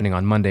that happening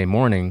on Monday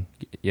morning.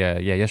 Yeah,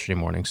 yesterday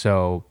morning.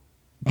 So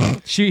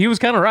he was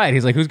kind of right.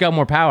 He's like, who's got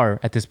more power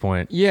at this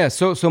point? Yeah,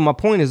 so my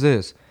point is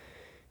this.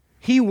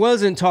 He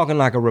wasn't talking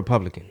like a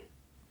Republican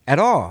at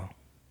all.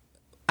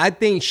 I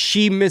think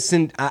she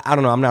missing. I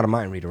don't know. I'm not a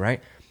mind reader,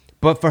 right?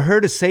 But for her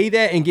to say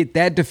that and get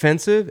that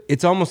defensive,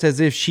 it's almost as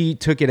if she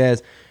took it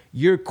as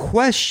you're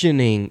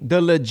questioning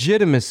the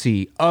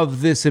legitimacy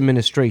of this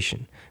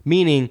administration.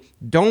 Meaning,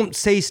 don't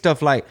say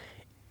stuff like,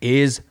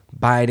 "Is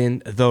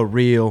Biden the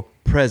real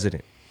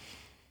president?"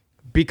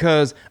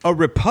 Because a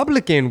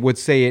Republican would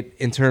say it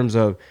in terms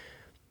of,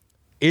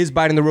 "Is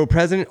Biden the real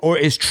president, or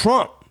is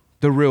Trump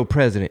the real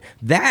president?"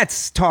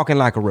 That's talking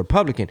like a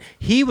Republican.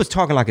 He was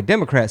talking like a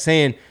Democrat,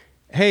 saying,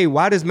 "Hey,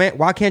 why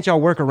can't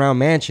y'all work around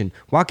Manchin?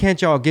 Why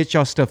can't y'all get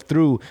y'all stuff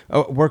through?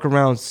 Work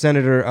around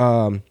Senator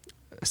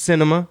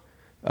Sinema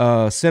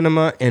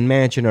and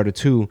Manchin are the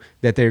two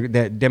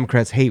that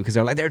Democrats hate because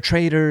they're like they're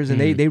traitors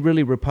and they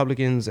really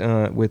Republicans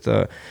with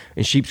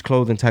in sheep's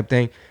clothing type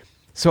thing."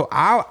 So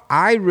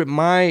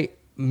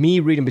me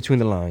reading between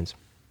the lines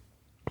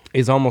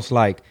is almost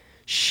like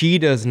she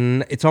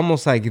doesn't. It's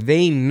almost like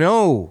they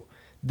know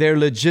their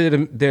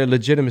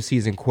legitimacy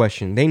is in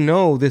question. They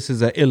know this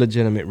is an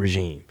illegitimate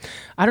regime.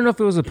 I don't know if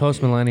it was a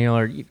post-millennial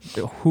or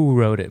who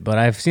wrote it, but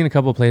I've seen a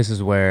couple of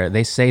places where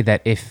they say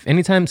that if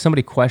anytime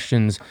somebody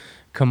questions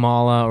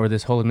Kamala or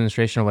this whole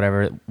administration or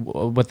whatever,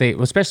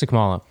 especially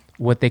Kamala,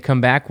 what they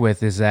come back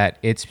with is that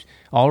it's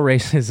all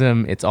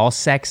racism, it's all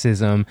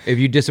sexism. If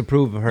you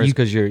disapprove of her, it's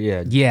because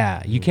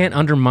you can't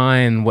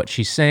undermine what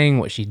she's saying,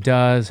 what she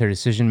does, her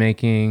decision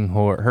making,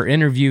 or her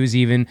interviews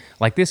even.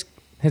 Like, this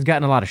has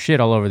gotten a lot of shit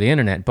all over the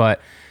internet, but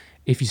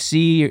if you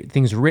see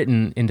things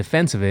written in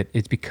defense of it,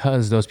 it's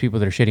because those people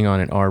that are shitting on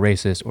it are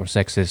racist or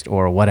sexist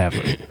or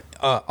whatever.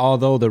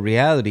 Although the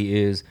reality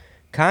is,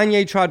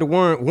 Kanye tried to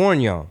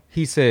warn y'all.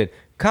 He said,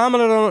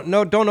 Kamala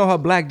don't know her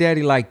black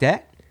daddy like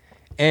that.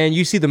 And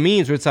you see the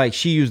memes where it's like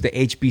she used the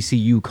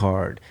HBCU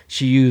card.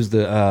 She used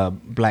the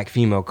black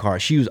female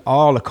card. She used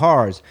all the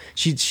cards.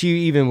 She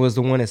even was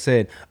the one that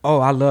said, "Oh,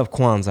 I love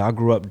Kwanzaa. I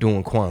grew up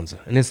doing Kwanzaa."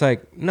 And it's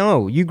like,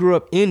 no, you grew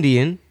up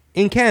Indian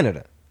in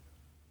Canada.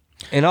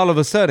 And all of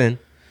a sudden,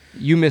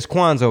 you miss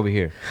Kwanzaa over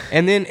here.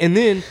 And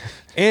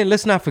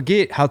let's not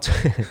forget how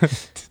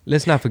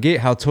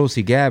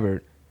Tulsi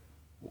Gabbard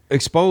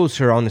exposed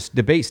her on this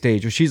debate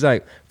stage where she's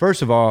like,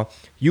 first of all,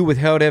 you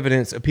withheld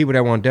evidence of people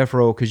that were on death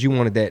row because you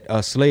wanted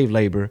that slave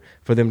labor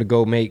for them to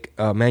go make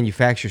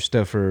manufacture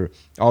stuff for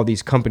all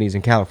these companies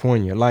in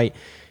California. Like,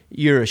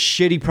 you're a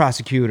shitty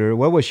prosecutor.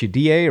 What was she,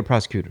 DA or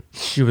prosecutor?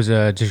 She was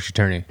a district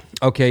attorney.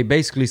 Okay,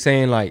 basically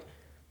saying like,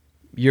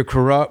 you're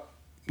corrupt,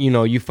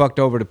 you fucked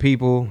over the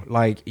people,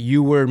 like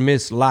you were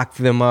lock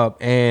them up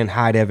and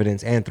hide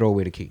evidence and throw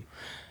away the key.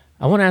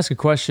 I want to ask a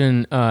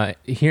question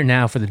here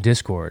now for the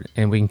Discord,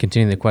 and we can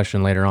continue the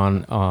question later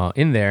on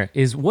in there,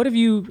 is let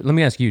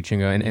me ask you,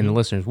 Chingo, and the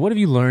listeners, what have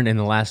you learned in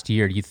the last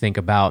year, do you think,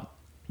 about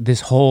this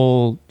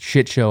whole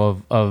shit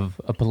show of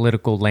a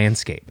political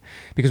landscape?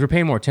 Because we're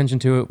paying more attention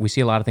to it. We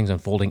see a lot of things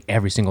unfolding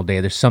every single day.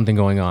 There's something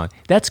going on.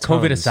 That's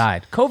COVID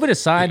aside. COVID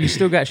aside, you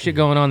still got shit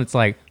going on that's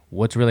like,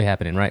 what's really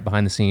happening, right?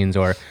 Behind the scenes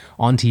or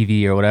on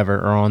TV or whatever,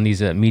 or on these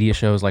media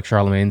shows like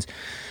Charlemagne's.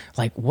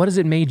 Like, what has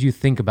it made you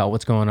think about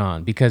what's going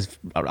on? Because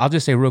I'll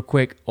just say real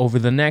quick, over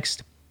the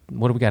next,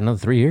 what do we got, another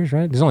 3 years,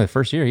 right? This is only the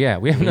first year. Yeah,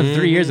 we have another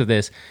 3 years of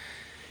this.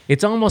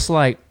 It's almost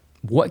like,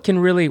 what can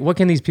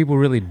these people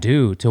really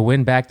do to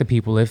win back the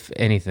people, if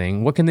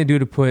anything? What can they do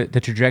to put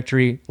the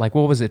trajectory, like,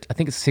 what was it? I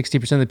think it's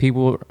 60% of the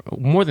people,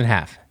 more than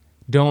half,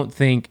 don't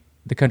think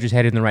the country's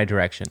headed in the right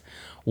direction.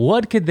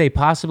 What could they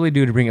possibly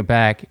do to bring it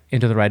back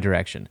into the right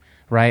direction,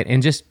 right?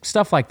 And just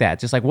stuff like that.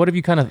 Just like, what have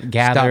you kind of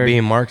gathered? Stop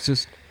being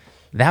Marxist.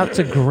 That's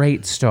a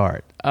great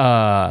start. So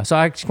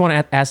I just want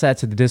to ask that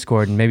to the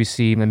Discord and maybe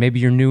see, maybe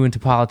you're new into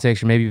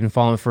politics or maybe you've been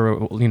following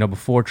for,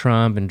 before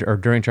Trump or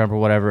during Trump or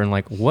whatever. And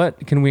like,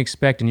 what can we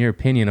expect in your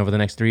opinion over the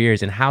next 3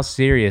 years? And how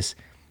serious,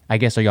 I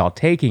guess, are y'all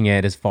taking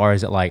it as far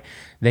as it, like,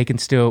 they can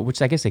still,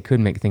 which I guess they could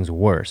make things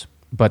worse,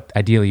 but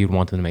ideally you'd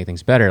want them to make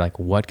things better. Like,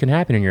 what can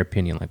happen in your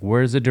opinion? Like,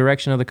 where's the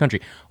direction of the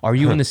country? Are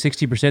you in the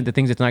 60% that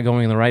thinks it's not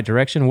going in the right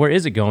direction? Where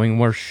is it going?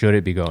 Where should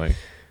it be going?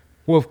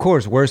 Well, of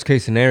course, worst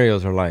case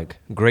scenarios are like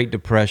Great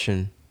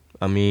Depression.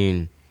 I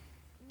mean,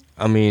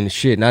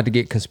 shit, not to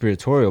get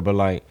conspiratorial, but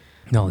like,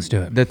 no, let's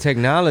do it. The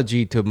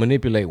technology to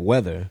manipulate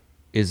weather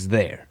is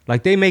there.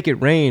 Like, they make it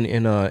rain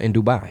in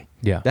Dubai.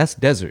 Yeah. That's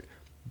desert.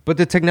 But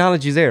the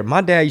technology's there.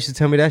 My dad used to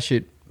tell me that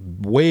shit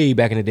way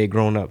back in the day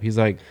growing up. He's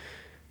like,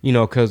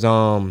 because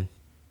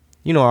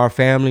our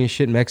family and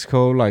shit in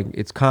Mexico, like,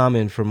 it's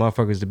common for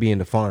motherfuckers to be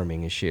into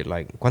farming and shit.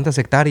 Like, ¿cuántas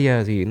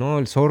hectáreas?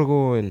 El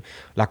sorgo and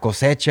la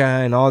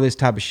cosecha and all this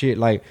type of shit.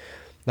 Like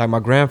my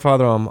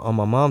grandfather on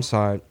my mom's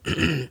side,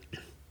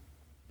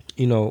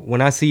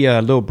 when I see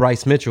little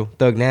Bryce Mitchell,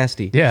 Thug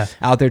Nasty,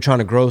 out there trying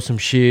to grow some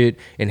shit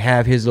and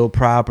have his little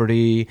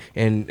property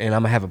and I'm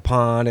going to have a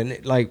pond.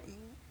 And, like,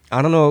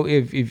 I don't know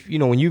if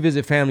when you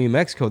visit family in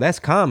Mexico, that's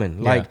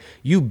common. Like,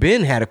 you've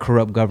been had a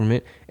corrupt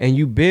government and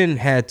you've been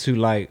had to,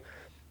 like,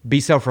 be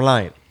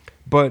self-reliant.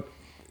 But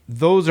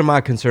those are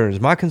my concerns.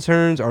 My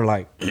concerns are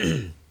like,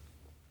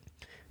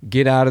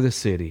 get out of the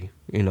city.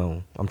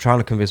 I'm trying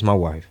to convince my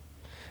wife.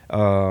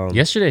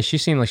 Yesterday, she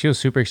seemed like she was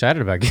super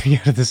excited about getting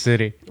out of the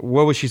city.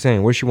 What was she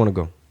saying? Where she want to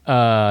go?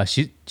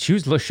 She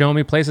was showing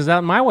me places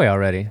out my way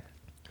already,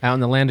 out in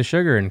the land of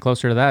sugar and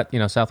closer to that,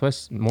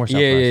 southwest, more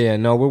southwest. Yeah.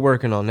 No, we're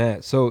working on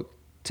that. So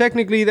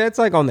technically, that's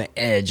like on the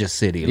edge of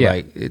city. Yeah.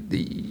 Like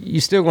you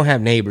still gonna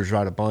have neighbors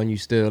right up on you.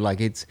 Still, like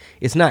it's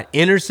not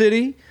inner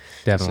city.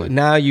 Definitely. So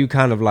now you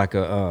kind of like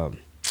a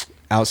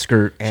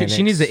outskirt.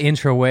 She needs to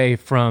inch her way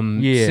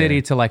from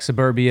city to like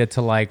suburbia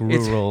to like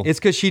rural. It's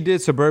because she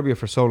did suburbia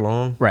for so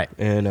long, right?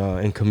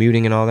 And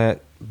commuting and all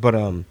that.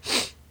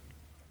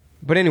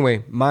 But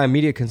anyway, my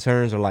immediate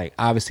concerns are like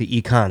obviously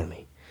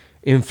economy,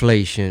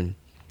 inflation.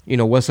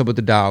 What's up with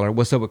the dollar?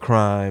 What's up with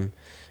crime?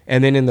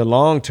 And then in the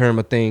long term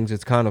of things,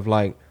 it's kind of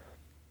like,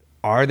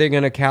 are they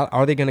gonna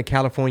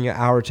California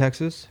our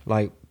Texas?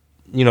 Like,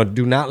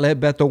 do not let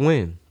Beto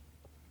win.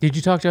 Did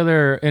you talk to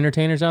other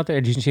entertainers out there?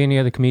 Did you see any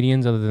other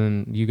comedians other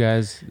than you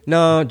guys?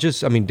 No,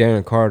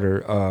 Darren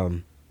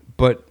Carter.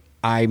 But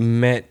I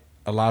met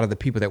a lot of the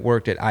people that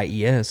worked at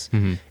IES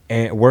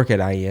and work at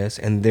IES,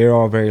 and they're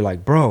all very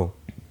like, bro,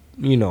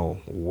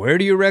 where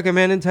do you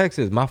recommend in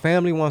Texas? My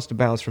family wants to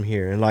bounce from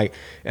here.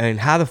 And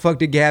how the fuck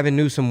did Gavin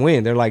Newsom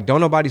win? They're like, don't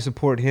nobody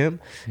support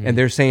him. And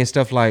they're saying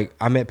stuff like,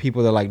 I met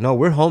people that are like, no,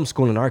 we're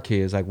homeschooling our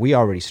kids. Like, we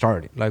already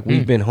started. Like,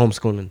 we've been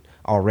homeschooling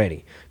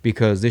already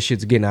because this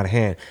shit's getting out of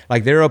hand.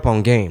 Like, they're up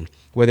on game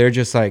where they're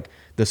just like,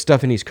 the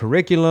stuff in these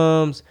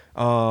curriculums,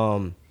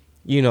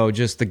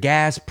 just the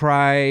gas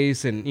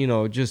price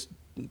and, just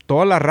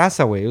toda la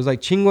raza, way. It was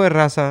like chingo de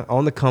raza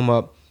on the come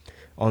up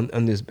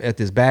at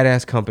this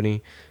badass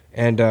company.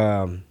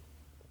 And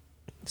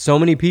so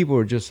many people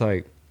are just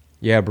like,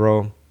 yeah,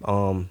 bro,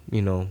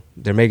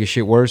 they're making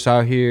shit worse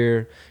out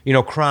here.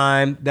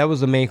 Crime, that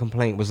was the main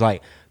complaint, was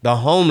like the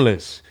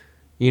homeless.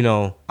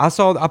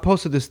 I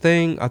posted this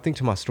thing, I think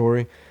to my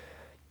story,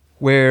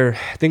 where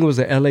I think it was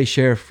the LA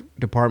Sheriff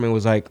Department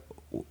was like,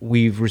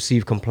 we've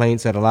received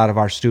complaints that a lot of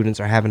our students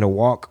are having to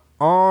walk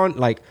on,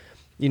 like,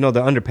 the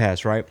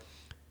underpass, right?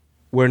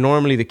 Where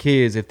normally the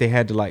kids, if they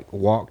had to like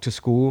walk to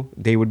school,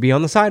 they would be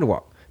on the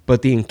sidewalk.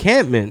 But the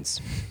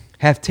encampments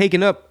have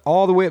taken up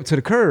all the way up to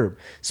the curb.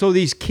 So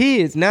these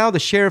kids, now the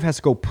sheriff has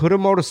to go put a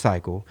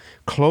motorcycle,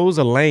 close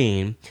a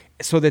lane,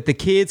 so that the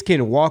kids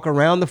can walk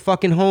around the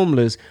fucking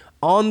homeless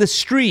on the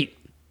street.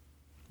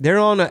 They're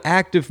on an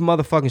active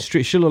motherfucking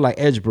street. Should look like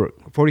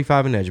Edgebrook,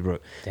 45 in Edgebrook.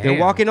 Damn. They're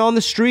walking on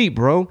the street,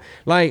 bro.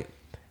 Like,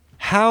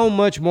 how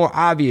much more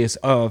obvious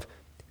of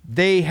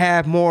they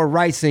have more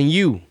rights than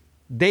you?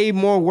 They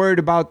more worried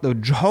about the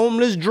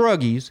homeless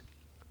druggies,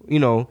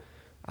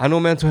 I know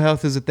mental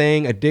health is a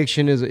thing.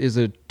 Addiction is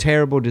a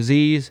terrible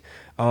disease.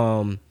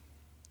 But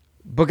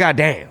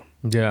goddamn,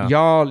 yeah,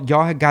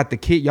 y'all had got the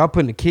kid. Y'all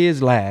putting the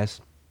kids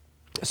last.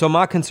 So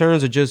my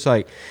concerns are just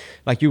like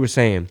you were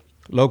saying,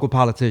 local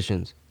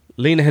politicians.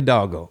 Lena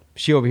Hidalgo,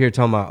 she over here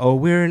talking about, oh,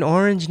 we're in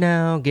orange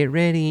now. Get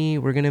ready.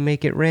 We're gonna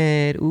make it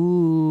red.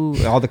 Ooh,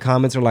 all the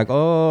comments are like,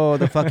 oh,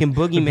 the fucking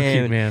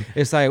boogeyman.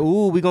 It's like,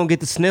 ooh, we gonna get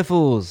the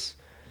sniffles,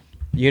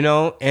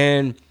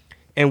 And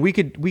we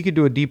could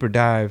do a deeper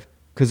dive,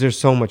 because there's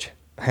so much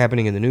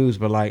happening in the news,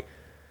 but like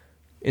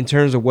in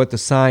terms of what the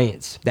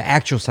science, the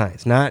actual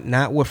science,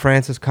 not what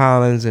Francis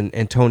Collins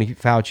and Tony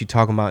Fauci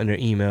talking about in their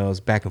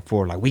emails back and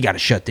forth, like we got to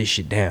shut this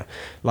shit down.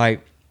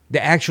 Like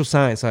the actual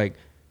science, like,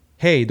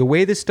 hey, the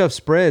way this stuff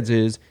spreads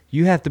is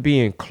you have to be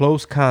in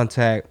close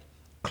contact,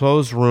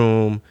 closed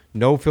room,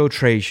 no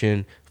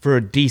filtration for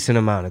a decent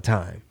amount of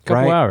time.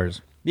 Couple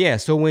hours. Yeah,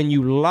 so when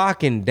you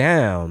locking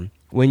down,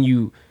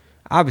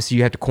 obviously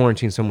you have to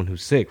quarantine someone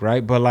who's sick,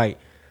 right? But like,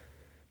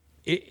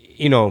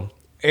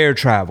 air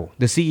travel,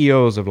 the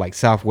CEOs of like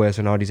Southwest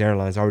and all these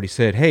airlines already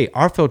said, hey,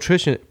 our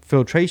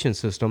filtration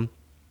system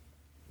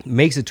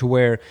makes it to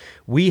where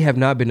we have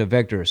not been a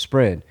vector of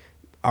spread.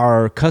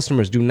 Our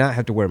customers do not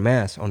have to wear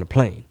masks on the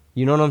plane.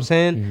 You know what I'm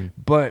saying? Mm-hmm.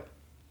 But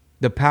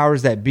the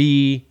powers that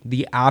be,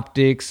 the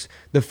optics,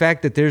 the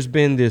fact that there's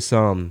been this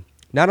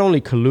not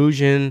only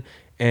collusion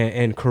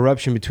and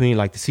corruption between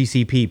like the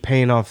CCP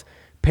paying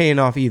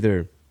off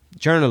either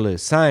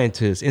journalists,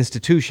 scientists,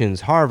 institutions,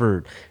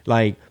 Harvard,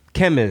 like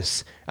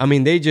chemists. I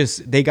mean, they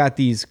got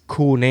these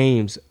cool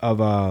names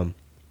of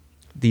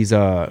these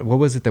what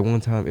was it that one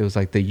time it was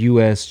like the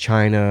US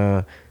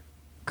China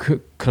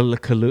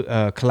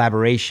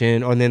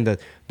collaboration, or then the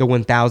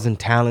 1000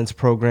 Talents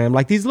program,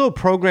 like these little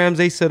programs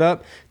they set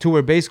up to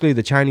where basically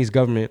the Chinese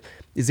government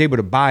is able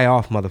to buy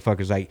off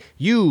motherfuckers. Like,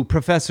 you,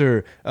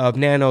 professor of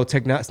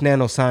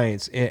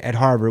nanoscience at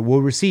Harvard,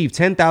 will receive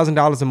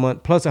 $10,000 a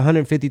month plus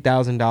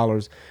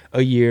 $150,000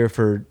 a year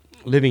for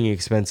living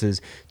expenses,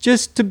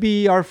 just to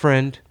be our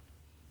friend,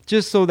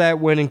 just so that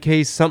when in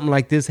case something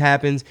like this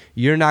happens,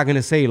 you're not going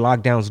to say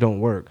lockdowns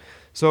don't work.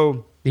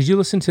 So did you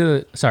listen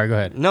to, sorry, go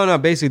ahead. No,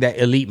 basically that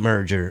elite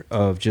merger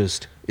of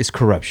just, it's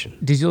corruption.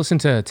 Did you listen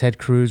to Ted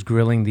Cruz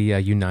grilling the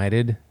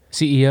United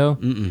CEO?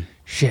 Mm-mm.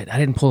 Shit, I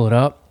didn't pull it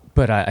up,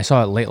 but I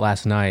saw it late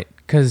last night.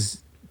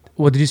 Because,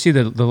 well, did you see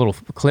the little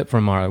clip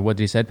from our What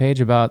Did He Said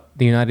page about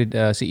the United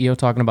CEO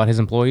talking about his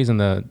employees and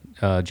the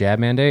jab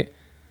mandate?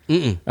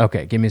 Mm-mm.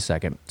 Okay, give me a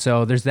second.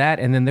 So there's that,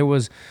 and then there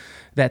was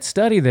that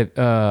study that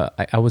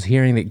I was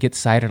hearing that gets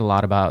cited a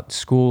lot about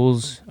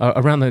schools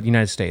around the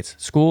United States,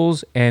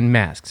 schools and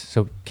masks.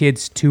 So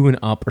kids 2 and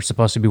up are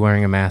supposed to be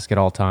wearing a mask at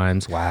all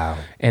times. Wow.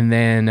 And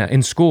then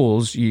in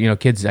schools,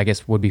 kids, I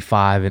guess, would be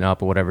 5 and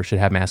up or whatever, should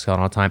have masks on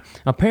all the time.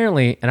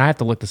 Apparently, and I have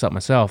to look this up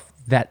myself,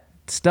 that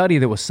study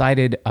that was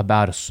cited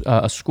about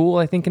a school,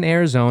 I think in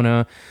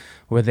Arizona,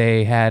 where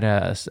they had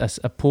a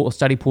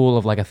study pool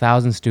of like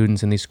 1,000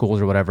 students in these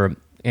schools or whatever,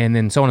 and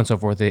then so on and so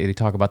forth. They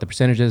talk about the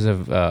percentages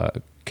of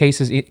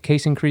case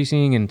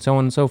increasing and so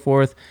on and so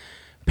forth.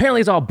 Apparently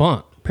it's all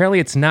bunk. Apparently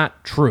it's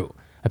not true.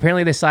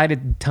 Apparently they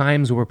cited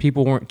times where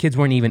kids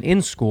weren't even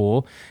in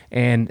school.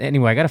 And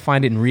anyway, I got to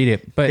find it and read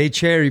it. But they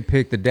cherry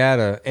pick the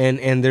data,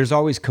 and there's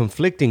always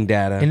conflicting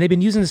data. And they've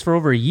been using this for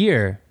over a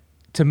year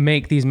to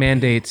make these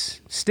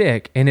mandates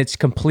stick, and it's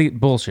complete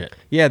bullshit.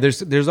 Yeah,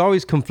 there's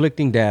always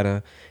conflicting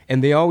data,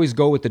 and they always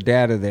go with the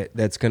data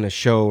that's going to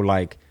show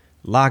like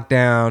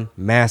lockdown,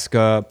 mask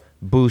up,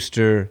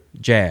 booster,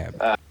 jab.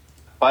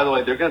 By the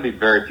way, there are going to be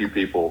very few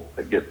people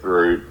that get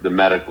through the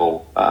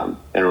medical and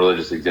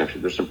religious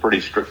exemption. There's some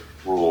pretty strict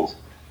rules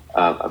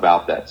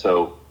about that.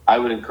 So I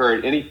would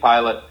encourage any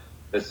pilot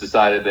that's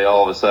decided they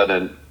all of a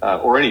sudden,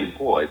 or any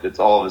employee that's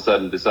all of a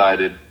sudden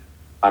decided,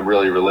 I'm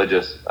really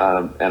religious,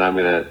 and I'm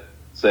going to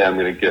say I'm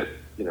going to get,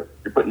 you're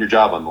putting your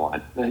job on the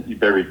line. You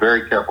better be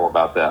very careful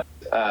about that.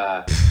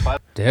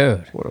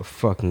 Dude. What a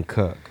fucking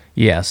cuck.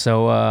 Yeah,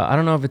 so I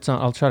don't know if it's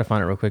on. I'll try to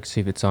find it real quick, see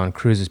if it's on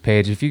Cruz's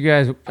page. If you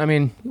guys,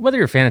 whether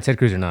you're a fan of Ted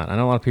Cruz or not, I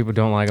know a lot of people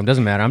don't like him.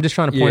 Doesn't matter. I'm just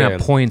trying to point out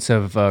points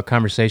of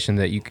conversation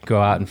that you could go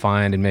out and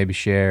find and maybe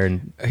share.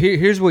 And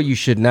here's what you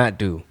should not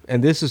do,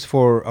 and this is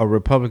for a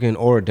Republican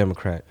or a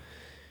Democrat.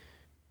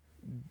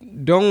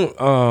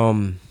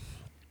 Don't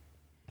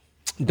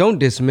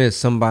dismiss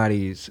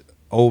somebody's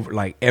over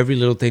like every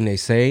little thing they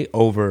say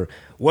over.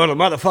 Well, the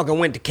motherfucker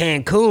went to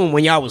Cancun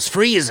when y'all was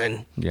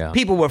freezing. Yeah.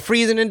 People were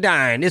freezing and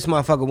dying. This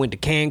motherfucker went to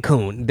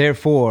Cancun.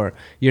 Therefore,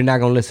 you're not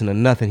going to listen to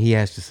nothing he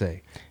has to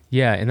say.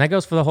 Yeah, and that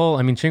goes for the whole,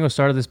 Chingo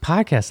started this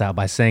podcast out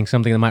by saying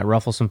something that might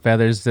ruffle some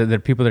feathers,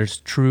 that people that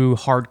are true,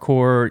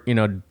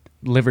 hardcore,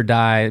 live or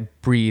die,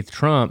 breathe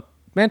Trump.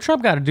 Man,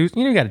 Trump got to do,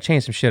 you got to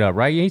change some shit up,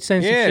 right? He's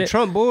saying some shit. Yeah,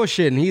 Trump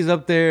bullshit, and he's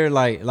up there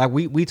like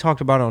we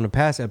talked about it on the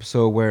past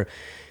episode where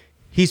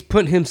he's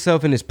putting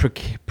himself in this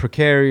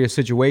precarious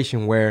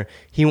situation where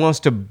he wants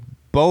to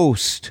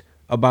boast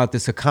about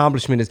this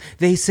accomplishment.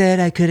 They said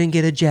I couldn't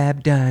get a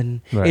jab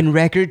done in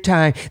record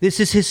time. This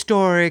is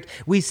historic.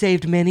 We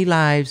saved many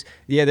lives.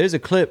 Yeah, there's a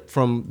clip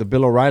from the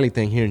Bill O'Reilly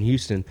thing here in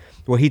Houston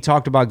where he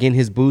talked about getting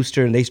his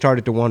booster and they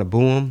started to want to boo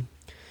him.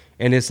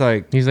 And it's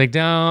like... He's like,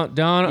 don't,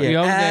 you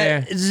over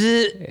there.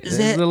 There's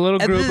a little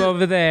group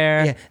over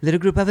there. Yeah, little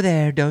group over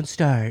there. Don't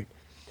start.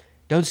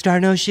 Don't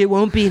start no shit,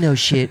 won't be no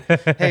shit.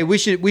 Hey, we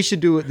should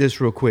do this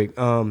real quick.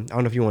 I don't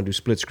know if you want to do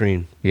split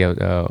screen. Yeah,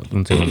 let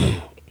me take one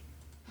minute.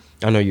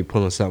 I know you're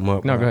pulling something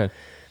up. No, go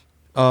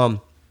ahead.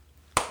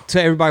 To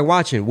everybody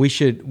watching, we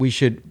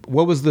should.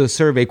 What was the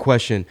survey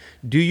question?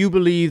 Do you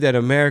believe that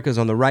America's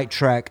on the right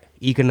track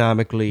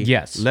economically?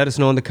 Yes. Let us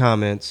know in the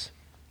comments.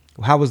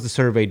 How was the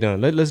survey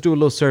done? Let's do a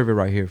little survey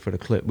right here for the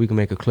clip. We can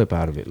make a clip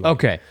out of it.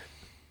 Okay.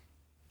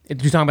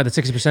 You're talking about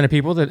the 60% of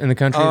people that in the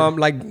country?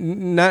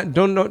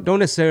 Don't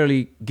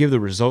necessarily give the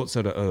results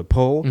of the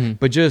poll,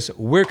 but just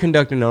we're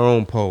conducting our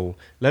own poll.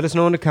 Let us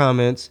know in the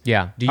comments.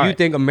 Yeah. Do you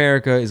think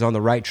America is on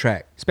the right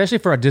track? Especially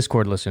for our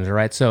Discord listeners, all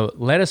right? So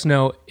let us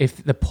know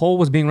if the poll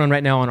was being run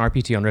right now on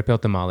RPT, on Red Pill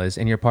Tamales,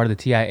 and you're part of the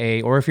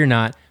TIA, or if you're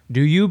not, do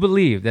you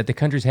believe that the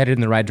country's headed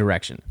in the right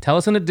direction? Tell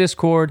us on the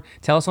Discord,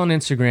 tell us on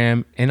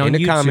Instagram, and on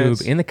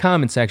YouTube, in the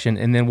comment section,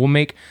 and then we'll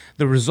make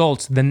the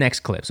results the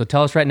next clip. So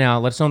tell us right now,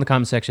 let us know in the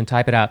comment section,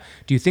 type it out.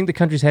 Do you think the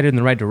country's headed in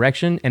the right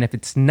direction? And if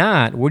it's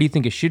not, where do you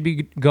think it should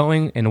be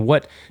going? And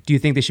what do you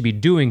think they should be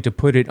doing to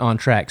put it on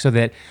track so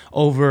that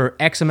over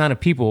X amount of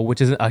people, which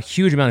is a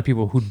huge amount of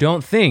people who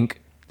don't think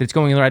that it's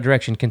going in the right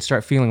direction, can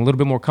start feeling a little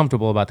bit more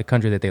comfortable about the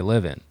country that they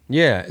live in?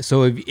 Yeah,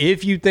 so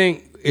if you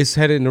think it's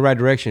headed in the right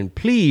direction,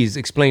 please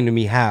explain to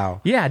me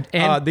how. Yeah,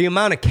 and the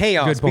amount of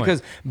chaos,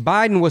 because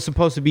Biden was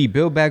supposed to be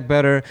Build Back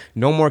Better,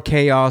 no more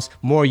chaos,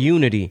 more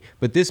unity.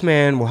 But this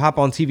man will hop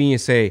on TV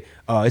and say,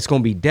 it's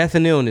going to be death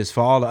and illness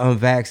for all the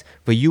unvaxxed,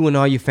 for you and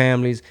all your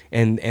families,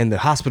 and the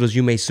hospitals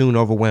you may soon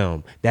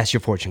overwhelm. That's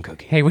your fortune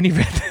cookie. Hey, when you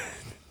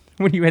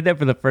read that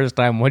for the first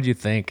time, what did you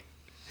think?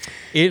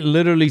 It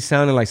literally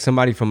sounded like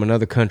somebody from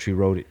another country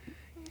wrote it.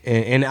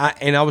 And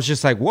I was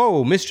just like,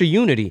 whoa, Mr.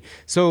 Unity.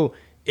 So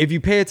if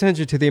you pay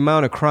attention to the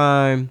amount of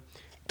crime,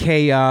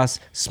 chaos,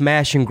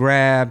 smash and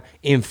grab,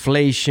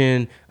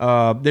 inflation,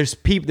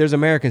 there's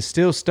Americans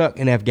still stuck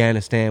in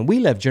Afghanistan. We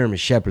left German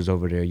shepherds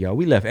over there, y'all.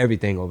 We left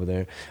everything over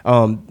there.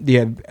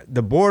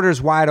 The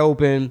border's wide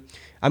open.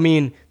 I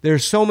mean,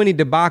 there's so many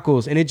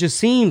debacles, and it just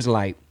seems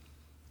like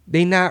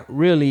they not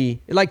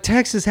really, like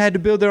Texas had to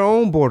build their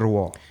own border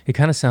wall. It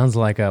kind of sounds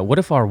like what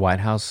if our White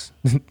House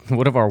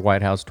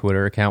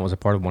Twitter account was a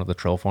part of one of the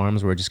troll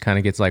farms where it just kind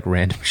of gets like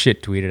random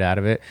shit tweeted out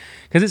of it?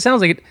 Because it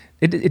sounds like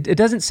it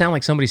doesn't sound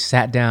like somebody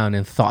sat down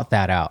and thought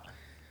that out.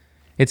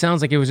 It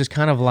sounds like it was just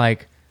kind of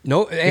like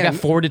No, It got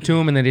forwarded to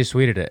him, and then they just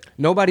tweeted it.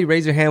 Nobody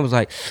raised their hand, was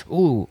like,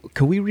 ooh,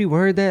 can we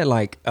reword that?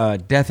 Like,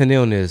 death and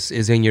illness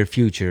is in your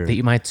future. That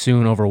you might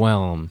soon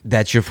overwhelm.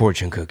 That's your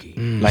fortune cookie.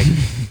 Like,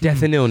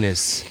 death and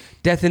illness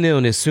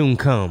soon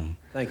come.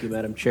 Thank you,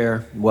 Madam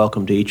Chair.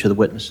 Welcome to each of the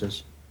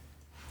witnesses.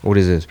 What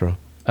is this, bro?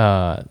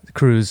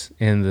 Cruz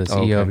and the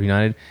CEO of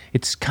United.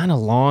 It's kind of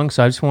long,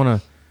 so I just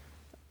want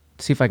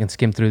to see if I can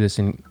skim through this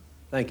and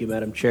thank you,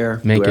 Madam Chair.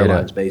 Make Two it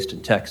airlines based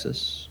in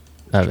Texas.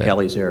 Mr.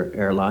 Kelly's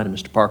airline and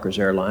Mr. Parker's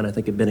airline, I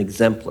think, have been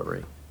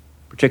exemplary,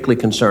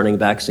 particularly concerning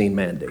vaccine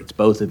mandates.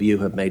 Both of you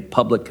have made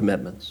public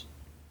commitments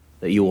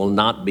that you will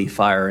not be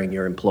firing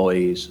your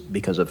employees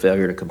because of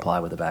failure to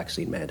comply with the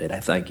vaccine mandate. I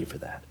thank you for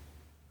that.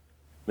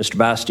 Mr.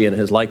 Bastian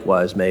has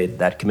likewise made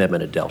that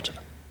commitment at Delta.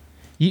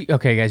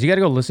 Okay, guys, you got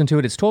to go listen to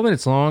it. It's 12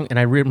 minutes long, and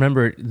I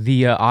remember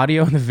the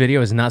audio and the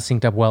video is not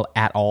synced up well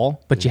at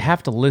all, but you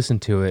have to listen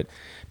to it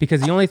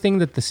because the only thing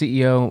that the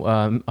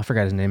CEO, I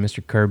forgot his name,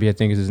 Mr. Kirby, I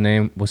think is his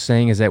name, was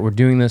saying is that we're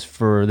doing this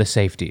for the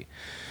safety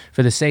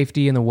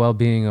and the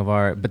well-being of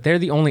but they're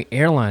the only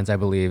airlines, I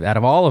believe, out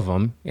of all of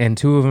them, and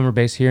 2 of them are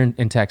based here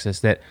in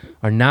Texas, that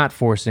are not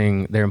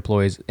forcing their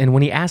employees. And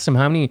when he asked them,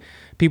 how many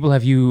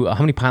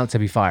pilots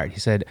have you fired? He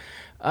said,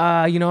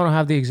 I don't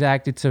have the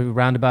exact, it's a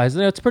roundabout.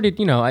 It's pretty,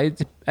 I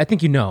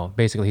think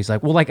basically. He's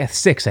like, well, like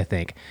 6, I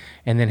think.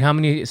 And then how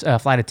many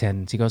flight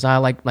attendants? He goes,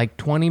 like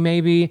 20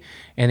 maybe.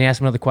 And they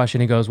ask him another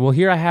question. He goes, well,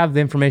 here I have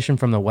the information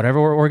from the whatever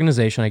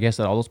organization, I guess,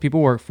 that all those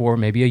people work for,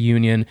 maybe a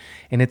union.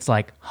 And it's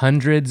like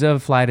hundreds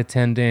of flight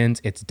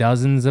attendants. It's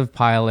dozens of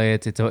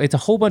pilots. It's a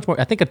whole bunch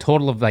more. I think a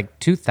total of like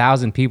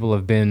 2,000 people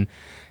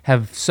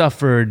have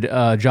suffered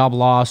job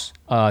loss,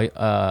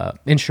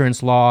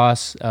 insurance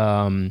loss,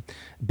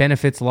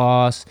 benefits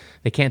loss.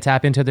 They can't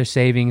tap into their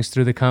savings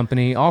through the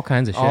company, all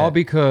kinds of shit. All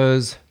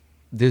because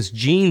this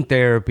gene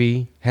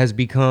therapy has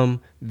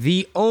become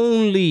the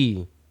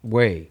only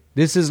way.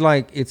 This is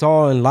like, it's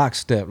all in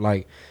lockstep.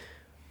 Like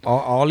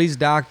all these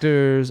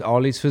doctors,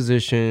 all these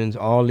physicians,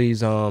 all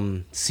these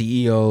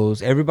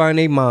CEOs, everybody and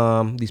their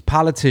mom, these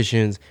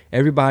politicians,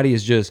 everybody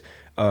is just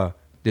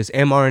this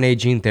mRNA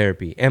gene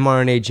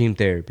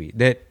therapy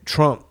that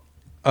Trump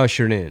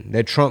ushered in,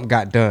 that Trump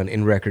got done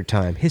in record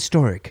time.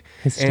 Historic.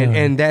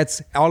 And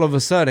that's all of a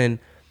sudden,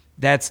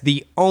 that's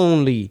the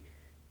only.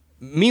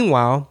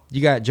 Meanwhile,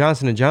 you got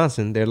Johnson &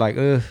 Johnson. They're like,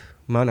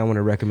 might not want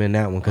to recommend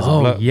that one because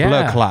of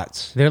blood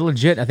clots. They're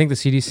legit. I think the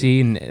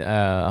CDC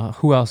and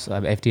who else?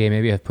 FDA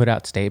maybe have put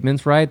out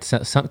statements, right?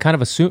 Some kind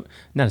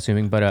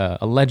of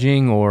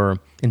alleging or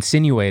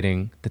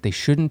insinuating that they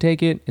shouldn't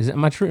take it.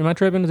 Am I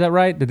tripping? Is that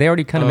right? Did they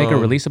already kind of make a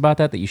release about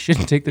that you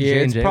shouldn't take the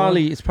J&J?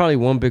 It's probably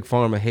one big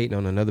pharma hating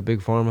on another big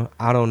pharma.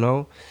 I don't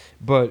know.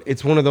 But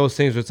it's one of those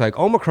things where it's like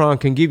Omicron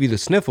can give you the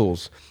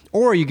sniffles,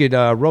 or you could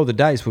roll the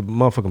dice with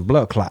motherfucking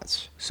blood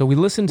clots. So we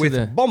listened to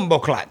with bombo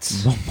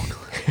clots.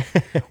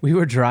 We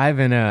were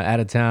driving out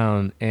of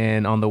town,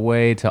 and on the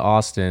way to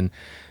Austin,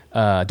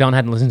 Don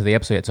hadn't listened to the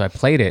episode yet, so I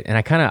played it, and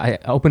I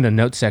opened a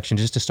note section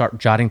just to start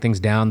jotting things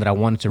down that I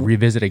wanted to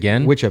revisit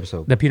again. Which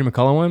episode? The Peter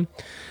McCullough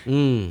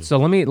one. So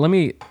let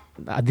me.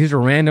 These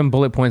are random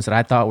bullet points that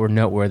I thought were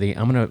noteworthy.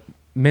 I'm gonna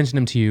mention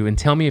them to you and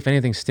tell me if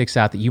anything sticks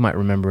out that you might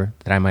remember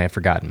that I might have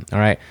forgotten. All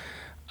right.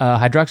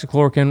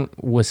 Hydroxychloroquine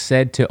was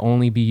said to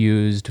only be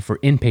used for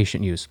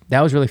inpatient use. That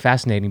was really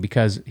fascinating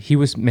because he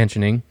was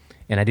mentioning,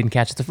 and I didn't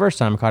catch it the first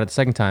time, I caught it the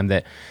second time,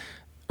 that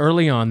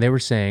early on they were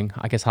saying,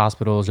 I guess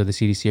hospitals or the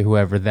CDC or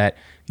whoever, that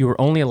you were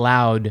only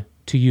allowed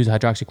to use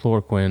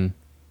hydroxychloroquine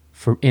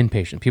for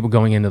inpatient, people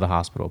going into the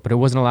hospital, but it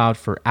wasn't allowed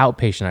for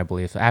outpatient, I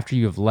believe. After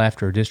you have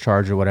left or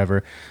discharged or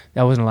whatever,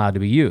 that wasn't allowed to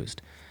be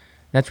used.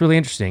 That's really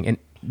interesting. And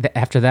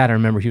after that, I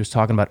remember he was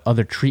talking about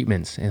other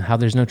treatments and how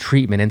there's no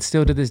treatment. And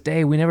still to this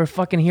day, we never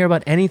fucking hear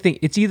about anything.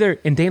 It's either,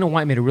 and Dana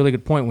White made a really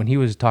good point when he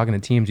was talking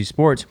to TMZ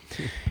Sports.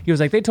 He was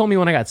like, they told me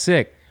when I got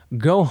sick,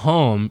 go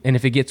home, and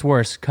if it gets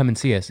worse, come and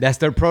see us. That's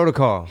their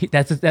protocol.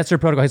 That's their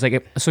protocol. He's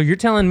like, so you're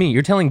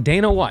telling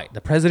Dana White,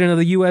 the president of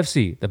the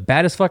UFC, the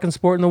baddest fucking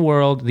sport in the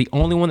world, the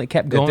only one that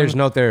kept going. That there's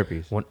no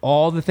therapies. When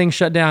all the things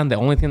shut down, the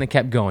only thing that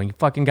kept going, you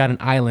fucking got an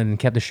island and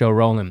kept the show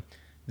rolling.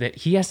 That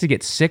he has to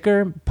get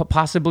sicker,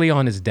 possibly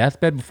on his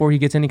deathbed before he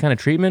gets any kind of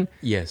treatment?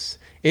 Yes.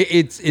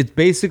 It's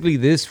basically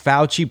this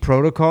Fauci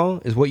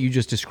protocol is what you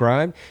just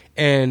described,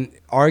 and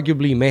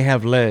arguably may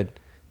have led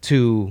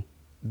to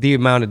the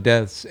amount of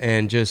deaths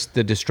and just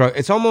the destruction.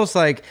 It's almost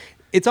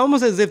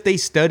as if they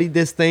studied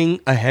this thing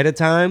ahead of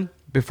time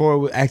before it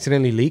was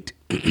accidentally leaked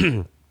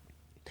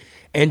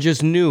and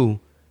just knew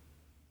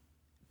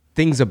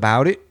things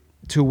about it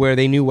to where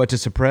they knew what to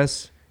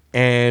suppress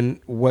and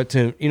what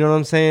to, you know what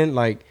I'm saying?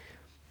 Like,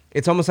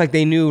 it's almost like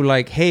they knew,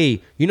 like,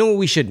 hey, you know what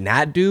we should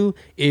not do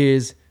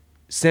is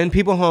send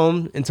people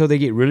home until they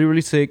get really, really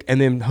sick and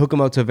then hook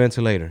them up to a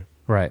ventilator.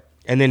 Right.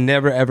 And then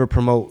never, ever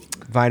promote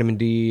vitamin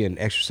D and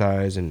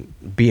exercise and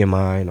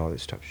BMI and all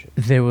this tough shit.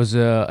 There was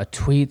a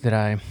tweet that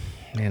I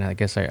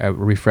guess I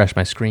refreshed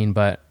my screen,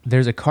 but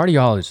there's a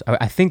cardiologist.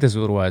 I think this is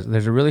what it was.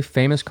 There's a really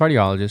famous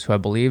cardiologist who I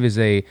believe is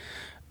a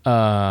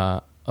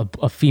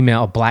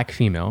female, a black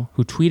female,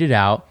 who tweeted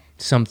out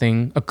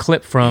a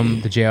clip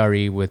from the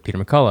JRE with Peter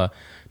McCullough,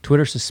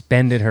 Twitter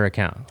suspended her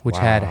account, which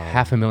had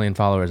 500,000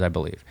 followers, I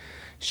believe.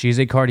 She's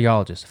a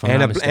cardiologist, if I'm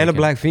not mistaken. And a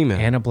black female.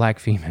 And a black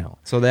female.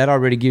 So that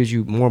already gives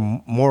you more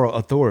moral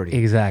authority.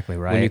 Exactly,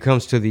 right. When it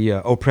comes to the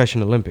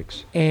oppression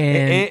Olympics.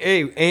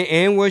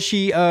 And was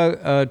she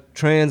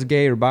trans,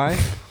 gay, or bi?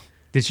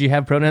 Did she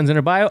have pronouns in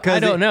her bio? I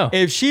don't know.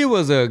 If she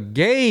was a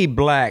gay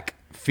black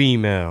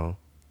female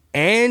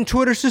and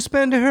Twitter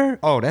suspended her,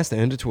 that's the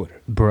end of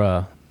Twitter.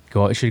 Bruh.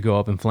 It should go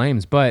up in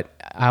flames. But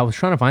I was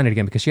trying to find it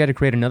again because she had to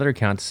create another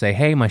account to say,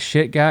 hey, my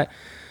shit got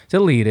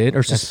deleted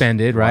or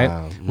suspended, right?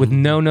 Wow. With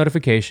no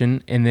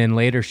notification. And then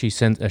later she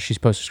posted a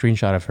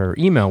screenshot of her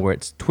email where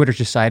Twitter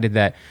decided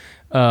that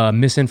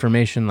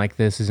misinformation like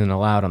this isn't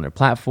allowed on their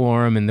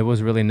platform. And there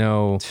was really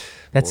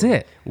that's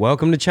it.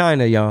 Welcome to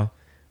China, y'all.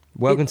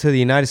 Welcome to the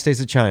United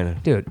States of China.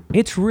 Dude,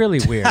 it's really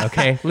weird,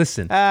 okay?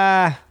 Listen,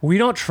 we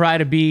don't try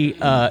to be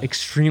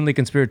extremely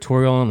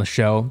conspiratorial on the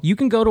show. You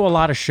can go to a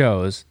lot of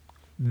shows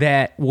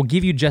that will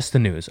give you just the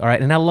news, all right?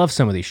 And I love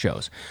some of these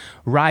shows.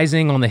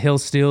 Rising on the Hill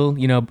still,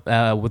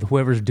 with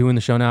whoever's doing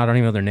the show now, I don't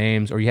even know their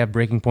names. Or you have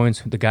Breaking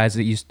Points, the guy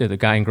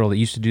and girl that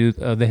used to do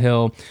the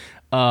Hill.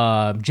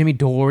 Jimmy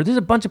Dore. There's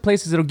a bunch of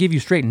places that'll give you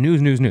straight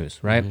news,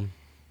 right? Mm-hmm.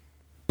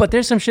 But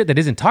there's some shit that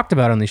isn't talked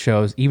about on these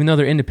shows, even though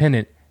they're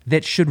independent,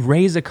 that should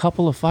raise a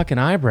couple of fucking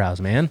eyebrows,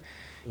 man.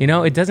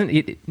 It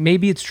doesn't,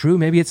 maybe it's true,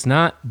 maybe it's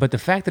not, but the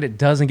fact that it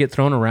doesn't get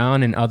thrown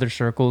around in other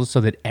circles so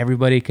that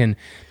everybody can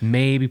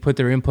maybe put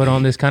their input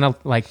on this, kind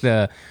of like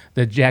the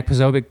Jack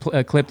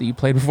Posobiec clip that you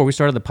played before we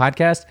started the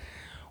podcast,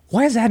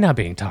 why is that not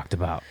being talked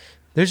about?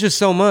 There's just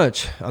so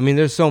much. I mean,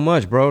 there's so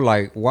much, bro.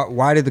 Like,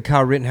 why did the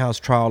Kyle Rittenhouse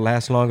trial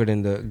last longer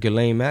than the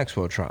Ghislaine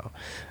Maxwell trial?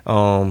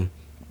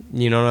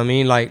 You know what I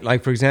mean?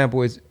 Like for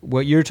example, it's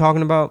what you're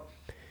talking about.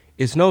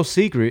 It's no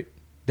secret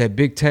that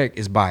big tech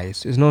is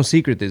biased. It's no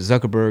secret that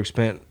Zuckerberg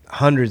spent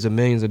hundreds of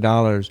millions of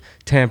dollars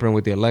tampering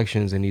with the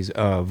elections and these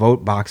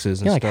vote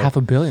boxes and stuff. Like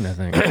 $500 million, I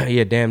think.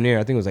 Yeah, damn near.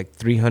 I think it was like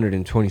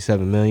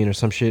 327 million or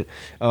some shit.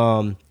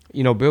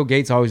 Bill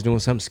Gates always doing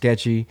something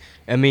sketchy.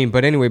 I mean,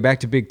 but anyway, back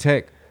to big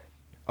tech.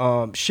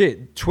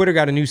 Twitter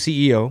got a new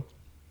CEO.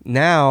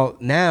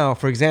 Now,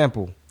 for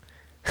example,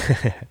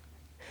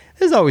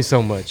 there's always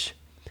so much.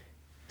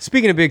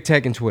 Speaking of big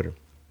tech and Twitter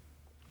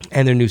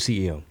and their new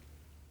CEO.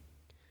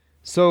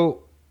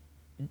 So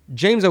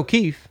James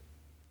O'Keefe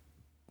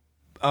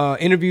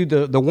interviewed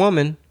the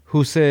woman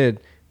who said,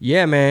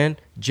 yeah, man,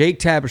 Jake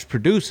Tapper's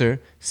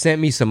producer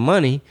sent me some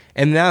money,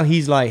 and now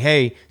he's like,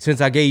 hey,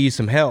 since I gave you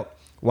some help,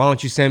 why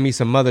don't you send me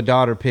some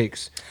mother-daughter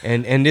pics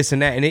and this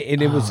and that. And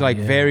it was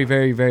very,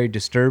 very, very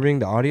disturbing,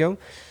 the audio.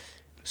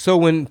 So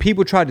when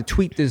people tried to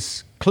tweet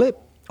this clip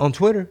on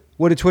Twitter,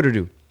 what did Twitter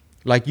do?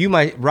 Like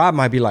Rob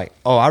might be like,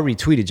 oh, I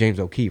retweeted James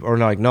O'Keefe. Or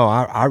like, no,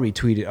 I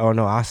retweeted. Oh,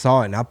 no, I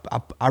saw it and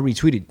I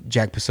retweeted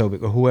Jack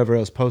Posobiec or whoever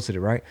else posted it,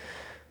 right?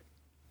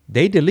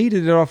 They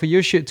deleted it off of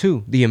your shit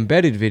too, the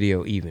embedded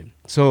video even.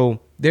 So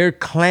they're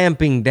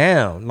clamping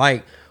down.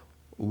 Like,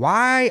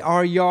 why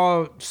are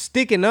y'all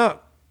sticking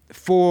up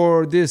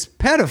for this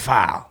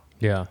pedophile?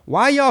 Yeah.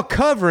 Why y'all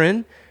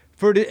covering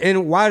for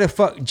and why the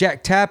fuck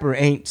Jack Tapper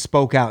ain't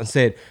spoke out and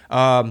said,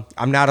 I'm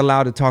not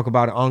allowed to talk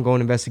about an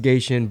ongoing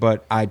investigation,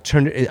 but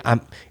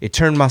it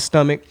turned my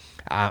stomach.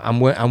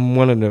 I'm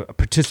willing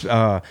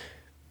to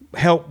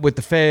help with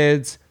the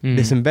feds,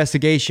 this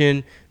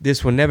investigation.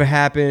 This will never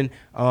happen.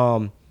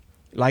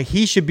 Like,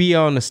 he should be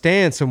on the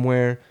stand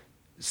somewhere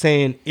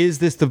saying, is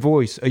this the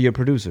voice of your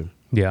producer?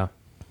 Yeah.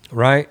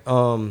 Right?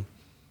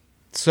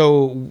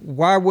 So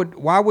why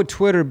would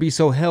Twitter be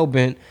so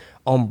hell-bent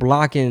on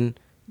blocking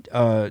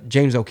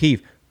James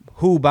O'Keefe,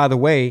 who, by the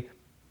way,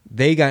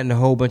 they got in a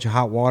whole bunch of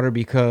hot water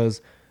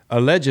because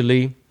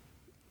allegedly,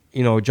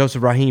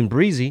 Joseph Raheem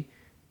Breezy,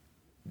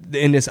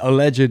 in this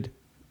alleged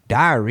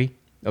diary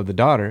of the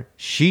daughter,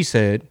 she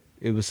said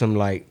it was some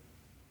like,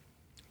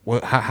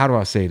 how do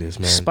I say this,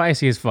 man?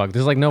 Spicy as fuck.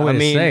 There's like no way to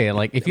say it.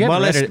 Like, if you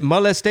haven't read it,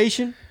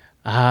 molestation.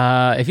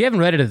 If you haven't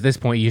read it at this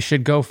point, you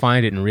should go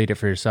find it and read it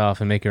for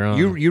yourself and make your own.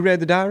 You read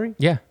the diary?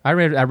 Yeah, I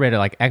read it,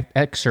 like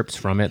excerpts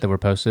from it that were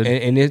posted.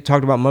 And it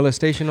talked about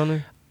molestation on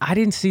there? I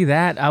didn't see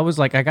that. I was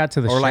like, I got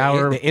to the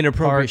shower, like the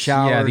inappropriate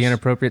showers. Yeah, the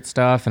inappropriate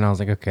stuff, and I was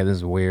like, okay, this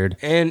is weird.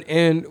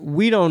 And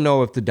we don't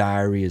know if the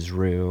diary is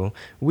real.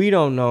 We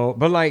don't know,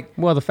 but like,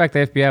 well, the fact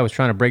the FBI was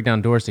trying to break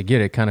down doors to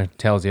get it kind of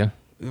tells you.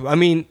 I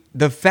mean,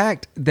 the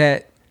fact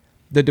that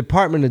the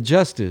Department of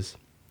Justice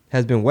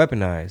has been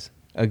weaponized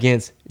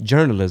against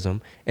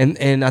journalism,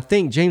 and I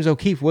think James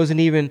O'Keefe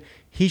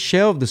he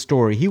shelved the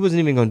story. He wasn't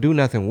even going to do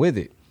nothing with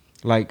it.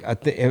 Like,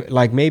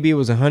 like maybe it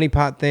was a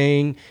honeypot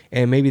thing,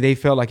 and maybe they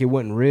felt like it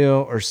wasn't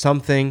real or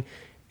something,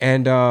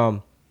 and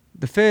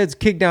the feds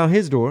kicked down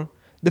his door.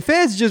 The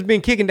feds just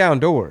been kicking down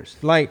doors.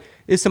 Like,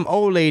 it's some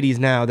old ladies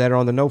now that are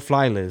on the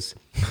no-fly list.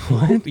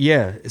 What?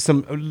 Yeah,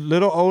 some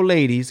little old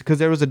ladies, because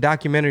there was a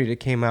documentary that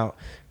came out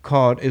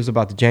it was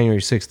about the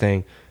January 6th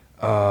thing.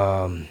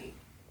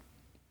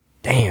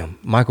 Damn,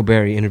 Michael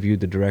Berry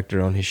interviewed the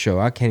director on his show.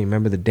 I can't even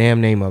remember the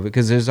damn name of it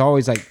because there's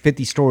always like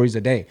 50 stories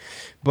a day.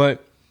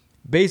 But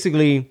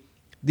basically,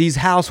 these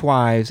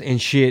housewives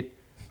and shit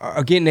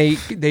are getting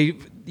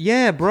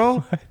yeah,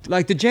 bro.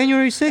 Like the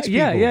January 6th people.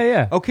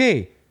 Yeah.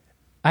 Okay.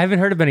 I haven't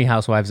heard of any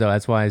housewives though.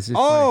 That's why it's just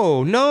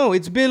funny. No,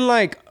 it's been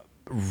like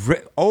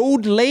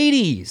old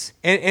ladies.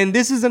 And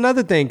this is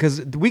another thing,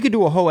 because we could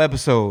do a whole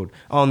episode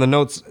on the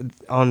notes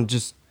on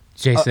just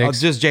J6.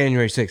 just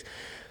January 6th.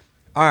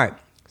 All right.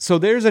 So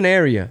there's an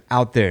area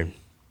out there,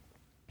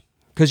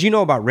 because you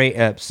know about Ray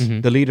Epps,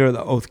 the leader of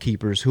the Oath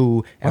Keepers,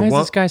 who why is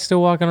this guy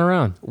still walking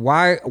around?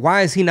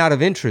 Why is he not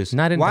of interest?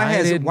 Not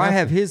indicted. Why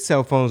have his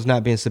cell phones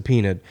not been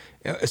subpoenaed?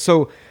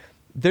 So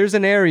there's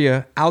an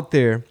area out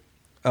there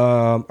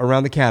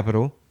around the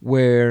Capitol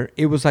where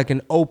it was like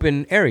an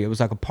open area. It was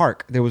like a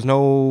park. There was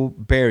no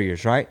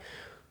barriers, right?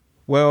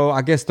 Well,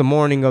 I guess the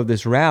morning of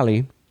this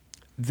rally,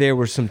 there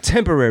were some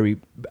temporary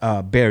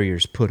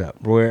barriers put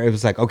up where it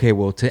was like, okay,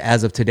 well,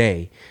 as of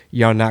today,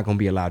 y'all not going to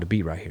be allowed to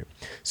be right here.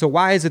 So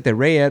why is it that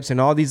Ray Epps and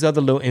all these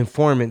other little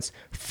informants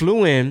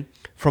flew in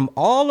from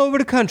all over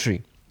the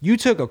country? You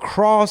took a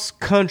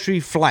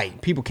cross-country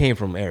flight. People came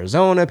from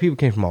Arizona. People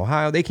came from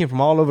Ohio. They came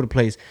from all over the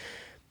place,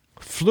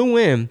 flew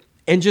in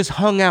and just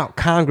hung out,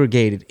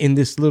 congregated in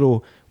this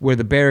little, where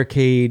the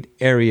barricade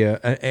area,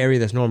 an area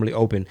that's normally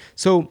open.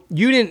 So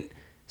you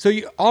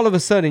all of a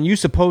sudden, you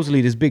supposedly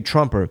this big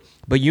Trumper,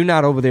 but you're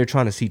not over there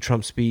trying to see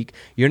Trump speak.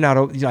 You're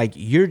not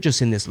you're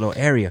just in this little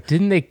area.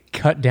 Didn't they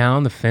cut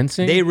down the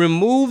fencing? They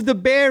removed the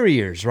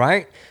barriers,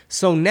 right?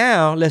 So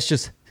now let's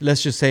just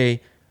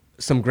say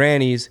some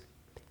grannies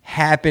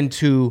happen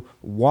to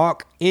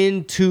walk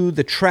into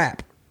the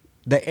trap,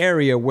 the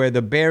area where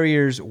the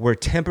barriers were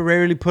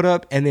temporarily put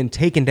up and then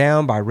taken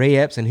down by Ray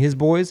Epps and his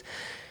boys.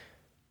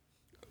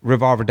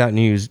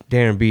 Revolver.news,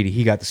 Darren Beatty,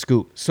 he got the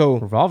scoop. So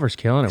Revolver's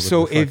killing it.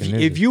 So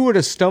if you were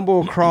to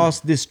stumble across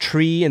this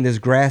tree in this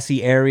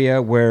grassy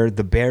area where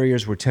the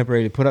barriers were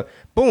temporarily put up,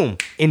 boom,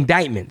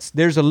 indictments.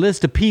 There's a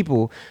list of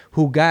people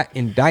who got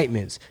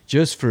indictments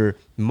just for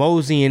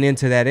moseying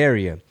into that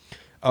area.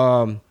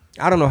 I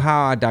don't know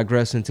how I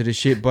digress into this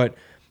shit, but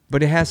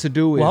it has to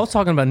do with... Well, I was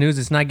talking about news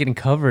that's not getting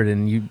covered,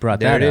 and you brought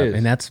that up.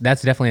 And that's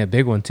definitely a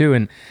big one, too.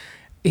 And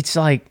it's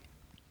like...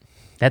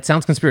 That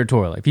sounds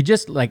conspiratorial.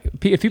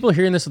 If people are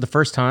hearing this for the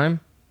first time,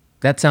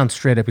 that sounds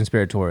straight up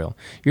conspiratorial.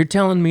 You're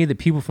telling me that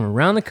people from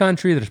around the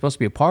country that are supposed to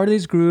be a part of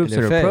these groups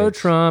that are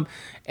pro-Trump,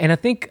 and I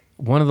think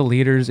one of the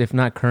leaders, if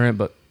not current,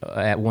 but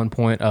at one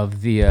point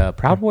of the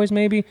Proud Boys,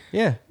 maybe,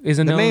 is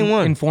a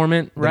known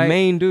informant, right? The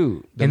main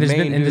dude.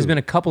 There's been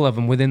a couple of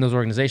them within those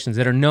organizations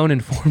that are known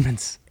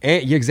informants.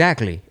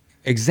 Exactly.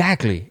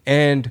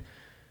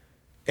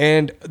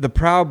 And the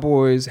Proud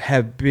Boys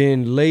have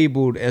been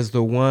labeled as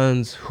the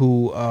ones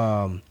who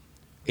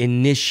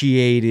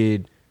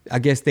initiated, I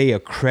guess they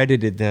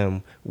accredited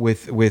them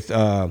with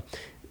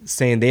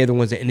saying they're the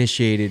ones that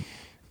initiated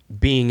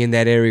being in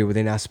that area where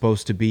they're not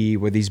supposed to be,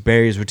 where these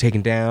barriers were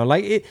taken down.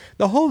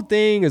 The whole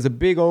thing is a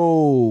big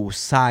old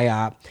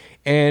psyop.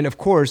 And of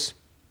course,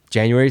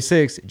 January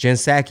 6th, Jen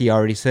Psaki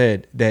already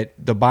said that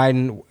the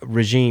Biden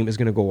regime is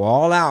going to go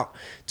all out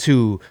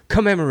to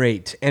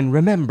commemorate and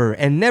remember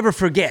and never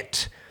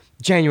forget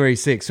January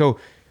 6th. So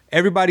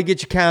everybody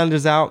get your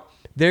calendars out.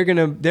 They're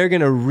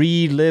gonna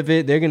relive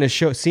it. They're gonna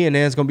show,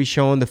 CNN's gonna be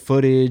showing the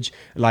footage,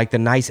 like the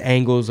nice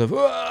angles of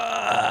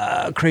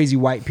crazy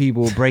white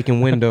people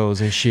breaking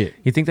windows and shit.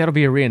 You think that'll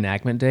be a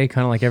reenactment day,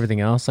 kind of like everything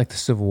else, like the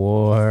Civil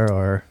War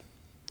or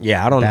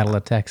Battle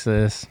of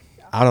Texas?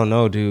 I don't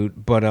know,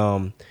 dude, but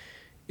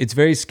it's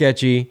very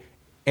sketchy.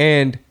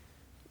 And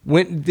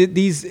when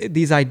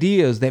these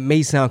ideas that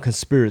may sound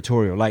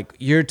conspiratorial, like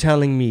you're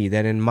telling me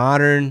that in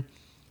modern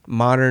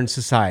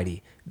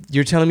society,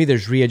 you're telling me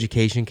there's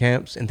re-education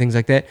camps and things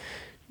like that.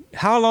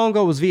 How long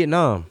ago was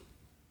Vietnam?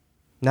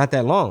 Not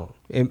that long.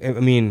 I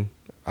mean,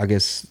 I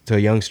guess to a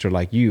youngster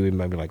like you, it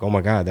might be like, oh my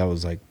God, that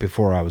was like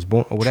before I was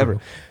born or whatever.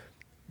 True.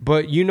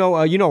 But you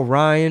know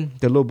Ryan,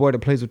 the little boy that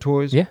plays with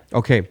toys? Yeah.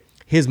 Okay.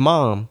 His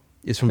mom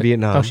is from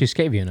Vietnam. Oh, she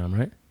escaped Vietnam,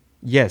 right?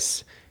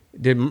 Yes.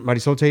 Did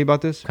Marisol tell you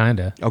about this?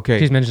 Kinda. Okay.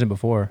 She's mentioned it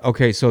before.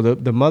 Okay, so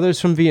the mother's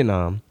from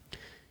Vietnam.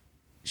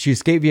 She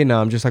escaped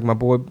Vietnam just like my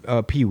boy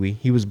Pee Wee.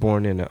 He was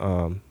born in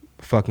a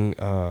fucking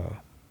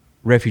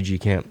refugee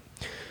camp.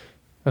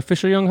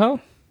 Official Young Ho?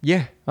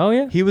 Yeah. Oh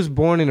yeah. He was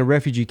born in a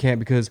refugee camp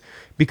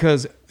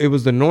because it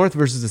was the North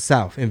versus the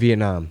South in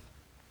Vietnam.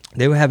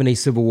 They were having a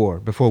civil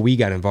war before we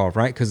got involved,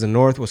 right? Because the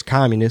North was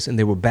communist and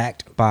they were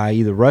backed by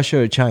either Russia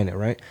or China,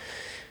 right?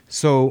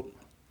 So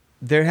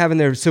they're having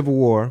their civil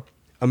war.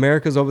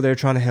 America's over there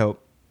trying to help.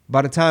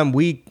 By the time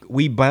we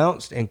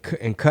bounced and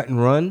cut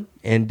and run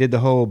and did the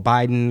whole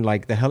Biden,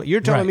 like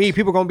you're telling me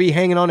people going to be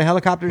hanging on the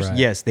helicopters? Right.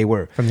 Yes, they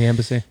were. From the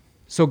embassy.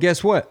 So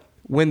guess what?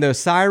 When the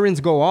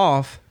sirens go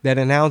off that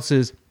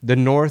announces the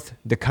North,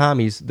 the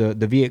commies, the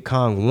Viet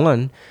Cong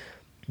won,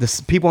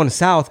 the people on the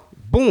South,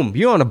 boom,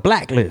 you're on a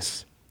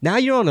blacklist. Now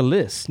you're on a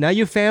list. Now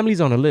your family's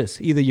on a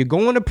list. Either you're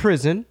going to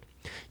prison,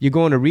 you're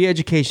going to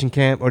re-education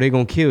camp, or they're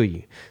going to kill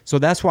you. So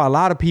that's why a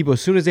lot of people,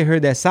 as soon as they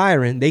heard that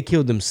siren, they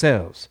killed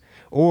themselves.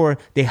 Or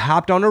they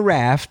hopped on a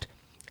raft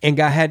and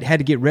had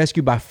to get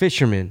rescued by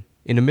fishermen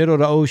in the middle of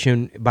the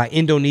ocean by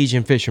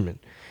Indonesian fishermen.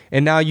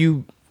 And now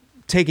you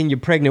taking your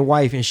pregnant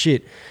wife and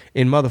shit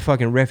in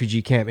motherfucking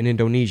refugee camp in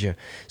Indonesia.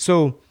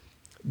 So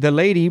the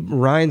lady,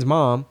 Ryan's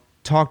mom,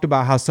 talked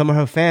about how some of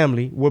her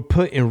family were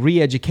put in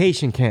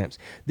re-education camps.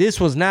 This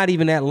was not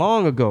even that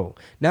long ago.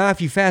 Now,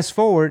 if you fast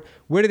forward,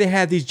 where do they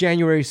have these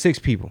January 6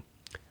 people?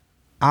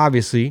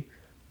 Obviously,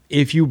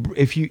 if you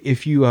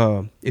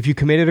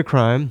committed a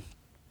crime,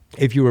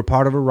 if you were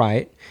part of a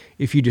riot,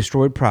 if you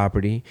destroyed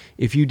property,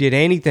 if you did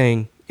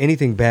anything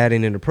bad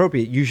and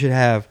inappropriate, you should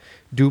have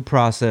due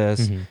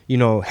process,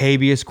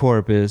 habeas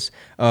corpus.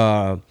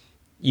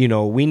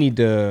 We need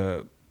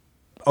to,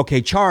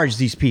 charge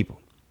these people.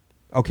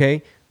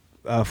 Okay?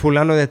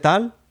 Fulano de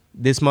tal,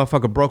 this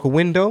motherfucker broke a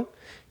window.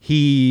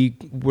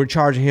 We're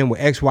charging him with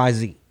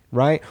XYZ,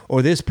 right?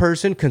 Or this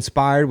person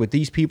conspired with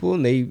these people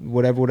and they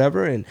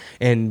whatever,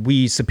 and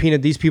we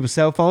subpoenaed these people's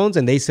cell phones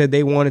and they said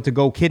they wanted to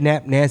go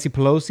kidnap Nancy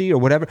Pelosi or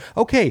whatever.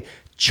 Okay,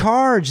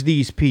 charge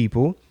these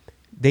people.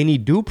 They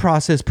need due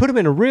process. Put them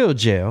in a real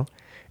jail.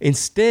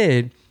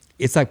 Instead,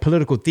 it's like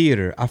political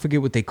theater. I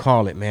forget what they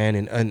call it, man.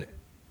 And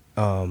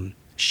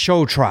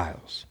show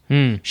trials.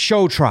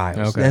 Show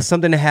trials. Okay. That's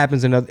something that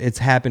happens it's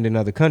happened in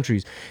other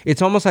countries.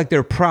 It's almost like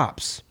they're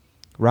props,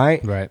 right?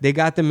 Right. They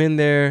got them in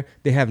there.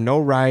 They have no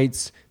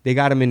rights. They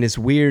got them in this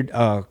weird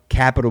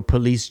Capitol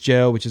Police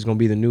jail, which is going to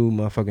be the new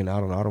motherfucking,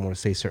 I don't want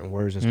to say certain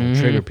words that's going to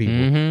trigger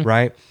people,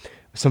 right?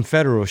 Some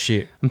federal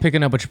shit. I'm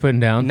picking up what you're putting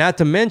down. Not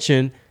to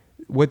mention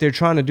what they're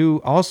trying to do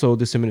also,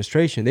 this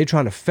administration, they're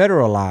trying to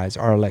federalize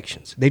our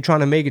elections. They're trying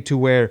to make it to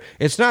where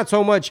it's not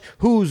so much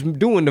who's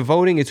doing the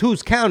voting, it's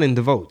who's counting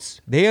the votes.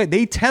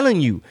 They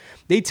telling you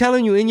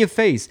in your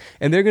face,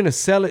 and they're going to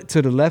sell it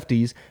to the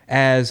lefties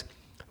as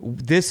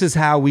this is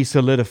how we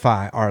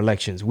solidify our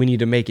elections. We need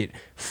to make it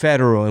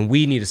federal, and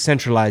we need to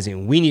centralize it.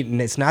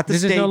 And it's not the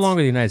states. This is no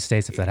longer the United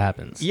States if that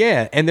happens.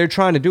 Yeah, and they're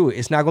trying to do it.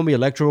 It's not going to be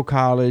electoral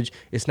college.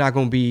 It's not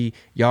going to be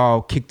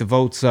y'all kick the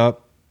votes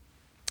up.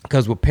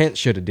 Because what Pence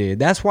should have did.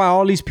 That's why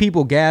all these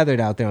people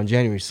gathered out there on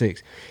January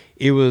 6th.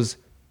 It was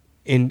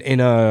in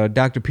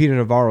Dr. Peter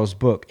Navarro's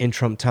book, In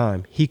Trump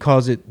Time. He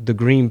calls it the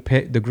Green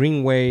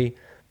Bay.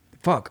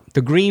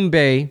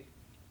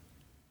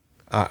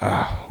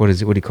 What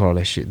is it? What do you call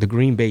that shit? The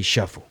Green Bay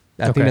Shuffle.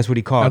 I think that's what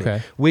he called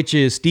it. Which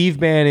is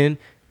Steve Bannon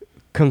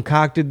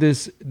concocted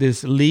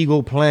this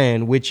legal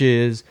plan, which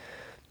is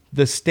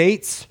the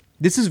states.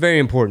 This is very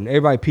important.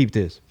 Everybody peep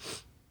this.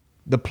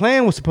 The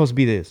plan was supposed to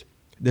be this.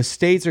 The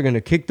states are going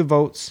to kick the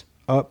votes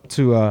up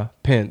to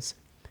Pence.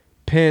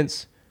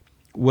 Pence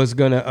was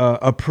going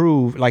to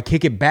approve, like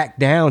kick it back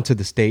down to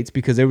the states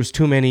because there was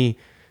too many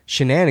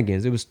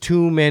shenanigans. There was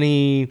too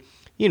many,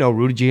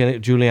 Rudy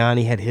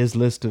Giuliani had his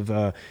list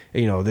of,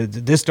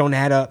 this don't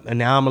add up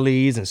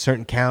anomalies in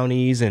certain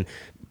counties. And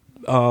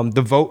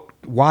the vote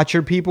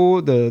watcher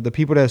people, the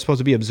people that are supposed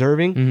to be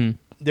observing,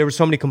 there were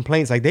so many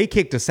complaints. Like they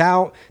kicked us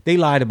out. They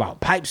lied about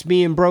pipes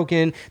being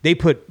broken. They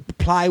put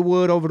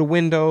plywood over the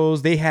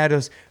windows. They had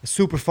us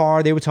super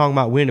far. They were talking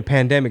about we're in a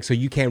pandemic, so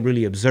you can't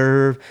really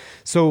observe.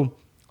 So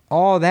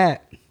all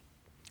that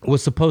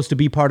was supposed to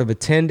be part of a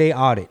 10-day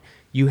audit.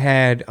 You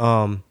had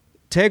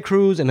Ted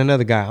Cruz and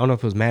another guy. I don't know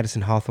if it was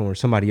Madison Hawthorne or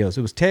somebody else.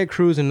 It was Ted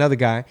Cruz and another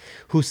guy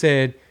who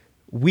said,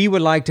 we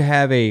would like to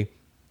have a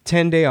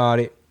 10-day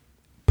audit,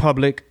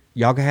 public.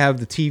 Y'all can have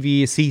the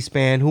TV,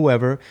 C-SPAN,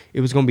 whoever.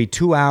 It was going to be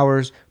 2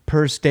 hours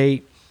per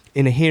state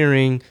in a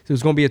hearing. So it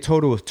was going to be a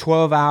total of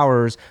 12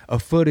 hours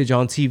of footage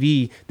on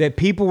TV that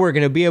people were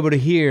going to be able to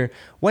hear.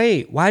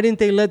 Wait, why didn't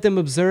they let them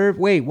observe?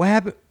 Wait, what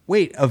happened?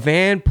 Wait, a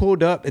van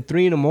pulled up at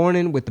 3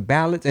 a.m. with the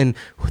ballots and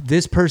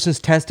this person's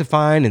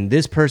testifying and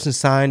this person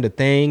signed a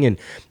thing. And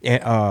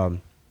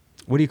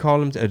what do you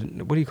call them?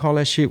 What do you call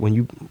that shit when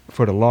you,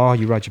 for the law,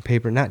 you write your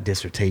paper? Not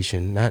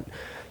dissertation, not...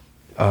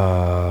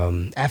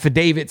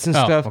 affidavits and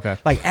stuff,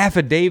 like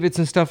affidavits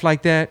and stuff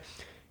like that.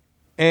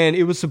 And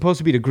it was supposed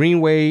to be the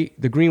Green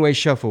Bay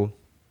Shuffle,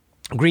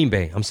 Green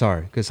Bay. I'm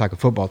sorry, because it's like a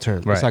football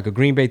term. Right. It's like a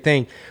Green Bay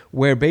thing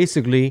where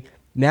basically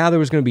now there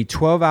was going to be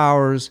 12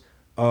 hours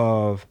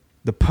of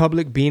the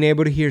public being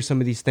able to hear some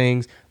of these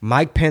things.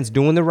 Mike Pence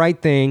doing the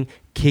right thing,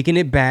 kicking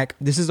it back.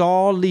 This is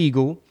all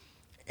legal.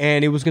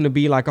 And it was going to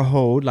be like a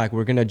hold, like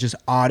we're going to just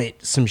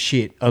audit some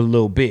shit a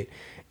little bit.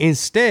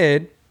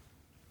 Instead,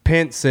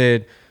 Pence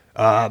said,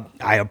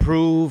 I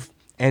approve.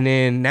 And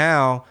then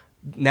now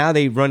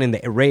they run in the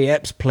Ray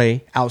Epps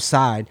play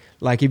outside.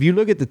 Like if you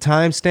look at the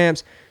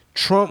timestamps,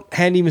 Trump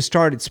hadn't even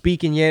started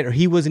speaking yet, or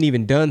he wasn't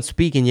even done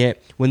speaking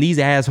yet when these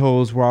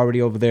assholes were already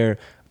over there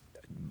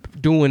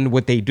doing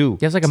what they do.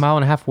 Yeah, it's like a mile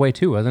and a half away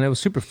too, wasn't it? It was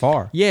super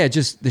far. Yeah,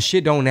 just the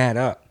shit don't add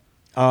up.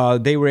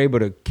 They were able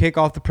to kick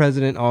off the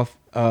president off,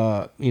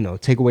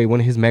 take away one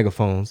of his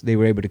megaphones. They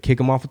were able to kick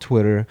him off of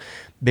Twitter.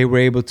 They were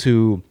able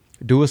to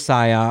do a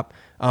psyop.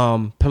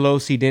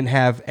 Pelosi didn't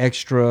have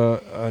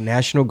extra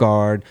National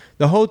Guard.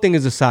 The whole thing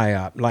is a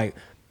psyop. Like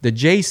the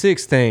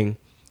J6 thing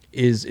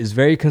is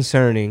very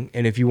concerning.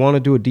 And if you want to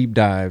do a deep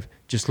dive,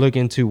 just look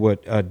into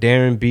what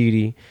Darren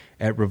Beatty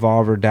at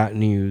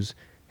revolver.news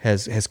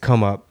has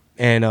come up.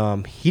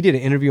 And he did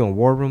an interview on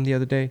War Room the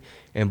other day.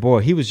 And boy,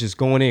 he was just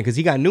going in because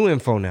he got new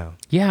info now.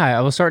 Yeah,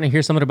 I was starting to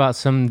hear something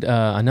about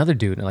another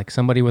dude, like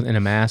somebody in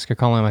a mask. Or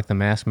calling him like the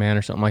Masked Man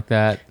or something like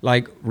that.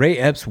 Like Ray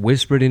Epps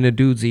whispered in the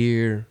dude's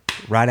ear.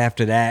 Right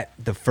after that,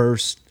 the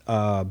first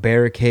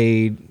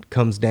barricade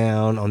comes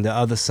down on the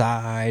other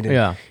side.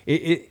 And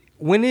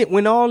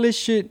when all this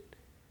shit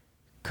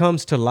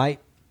comes to light,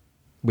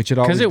 which it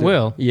always because it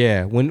will.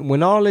 Yeah,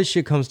 when all this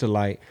shit comes to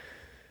light,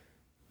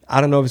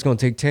 I don't know if it's gonna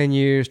take 10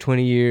 years,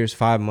 20 years,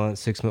 5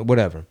 months, 6 months,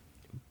 whatever.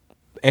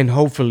 And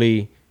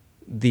hopefully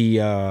the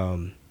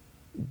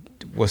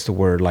what's the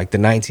word, like the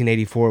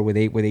 1984 where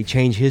they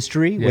change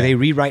history, where they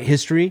rewrite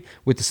history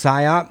with the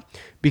PSYOP,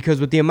 because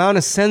with the amount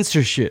of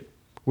censorship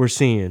we're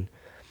seeing,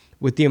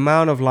 with the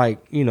amount of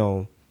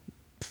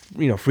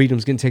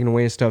freedoms getting taken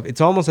away and stuff,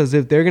 it's almost as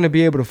if they're going to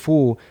be able to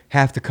fool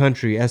half the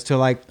country as to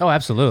like, oh,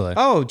 absolutely.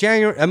 Oh,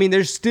 January. I mean,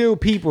 there's still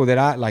people that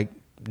I like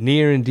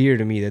near and dear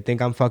to me that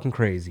think I'm fucking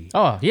crazy.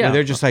 Oh, yeah. Where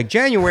they're just like,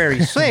 January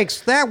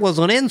 6th, that was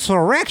an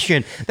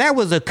insurrection. That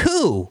was a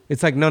coup.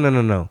 It's like,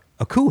 no.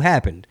 A coup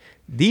happened.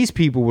 These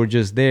people were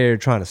just there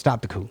trying to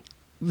stop the coup.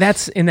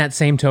 That's in that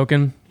same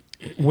token.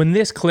 When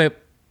this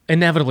clip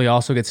inevitably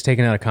also gets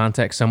taken out of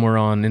context somewhere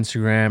on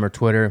Instagram or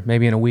Twitter,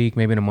 maybe in a week,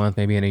 maybe in a month,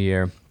 maybe in a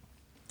year,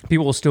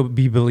 people will still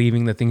be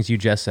believing the things you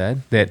just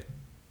said that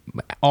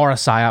are a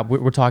PSYOP.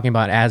 We're talking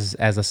about as a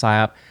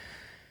PSYOP.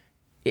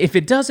 If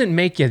it doesn't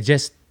make you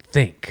just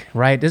think,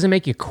 right? It doesn't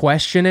make you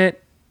question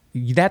it.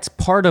 That's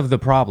part of the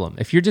problem.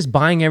 If you're just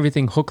buying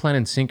everything hook, line,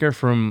 and sinker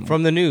from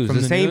the news,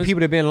 the same people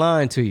that have been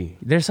lying to you.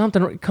 There's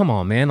something. Come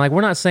on, man. Like,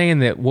 we're not saying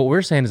that what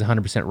we're saying is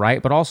 100%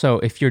 right, but also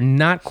if you're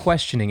not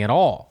questioning at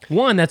all,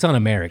 one, that's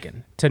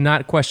un-American to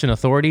not question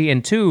authority,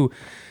 and two,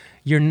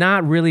 you're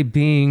not really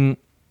being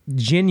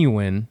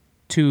genuine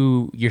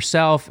to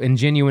yourself and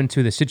genuine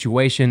to the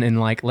situation, and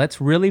like, let's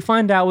really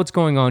find out what's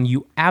going on.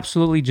 You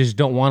absolutely just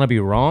don't want to be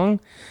wrong,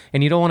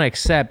 and you don't want to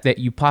accept that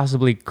you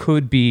possibly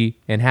could be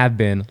and have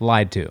been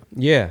lied to.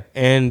 Yeah,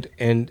 and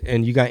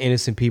you got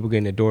innocent people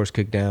getting their doors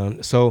kicked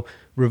down. So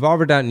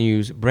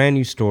Revolver.news, brand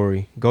new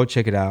story. Go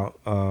check it out.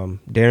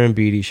 Darren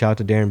Beatty, shout out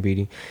to Darren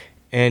Beatty.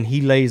 And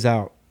he lays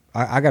out,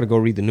 I got to go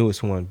read the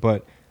newest one,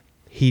 but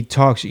he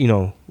talks, he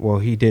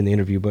did in the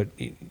interview, but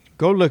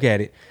go look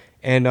at it.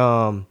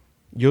 And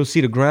you'll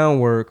see the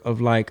groundwork of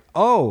like,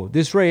 oh,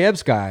 this Ray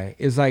Epps guy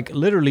is like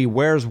literally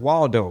Where's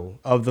Waldo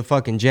of the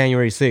fucking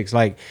January 6th.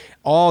 Like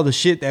all the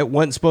shit that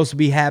wasn't supposed to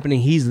be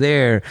happening, he's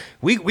there.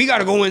 We got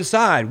to go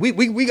inside.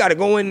 We got to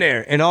go in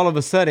there. And all of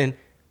a sudden,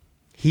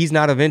 he's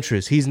not of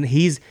interest.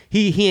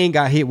 He ain't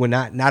got hit with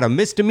not a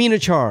misdemeanor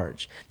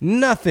charge.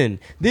 Nothing.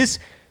 This,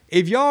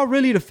 if y'all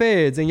really the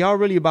feds and y'all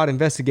really about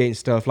investigating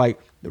stuff, like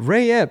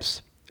Ray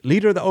Epps,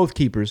 leader of the Oath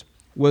Keepers,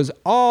 was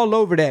all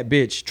over that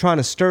bitch trying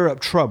to stir up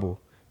trouble.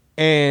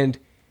 And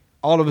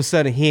all of a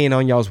sudden, he ain't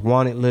on y'all's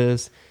wanted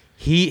list.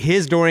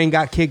 His door ain't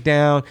got kicked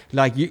down.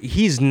 Like,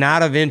 he's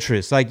not of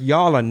interest. Like,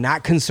 y'all are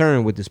not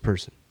concerned with this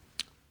person.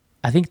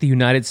 I think The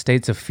United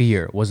States of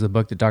Fear was the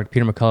book that Dr.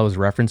 Peter McCullough was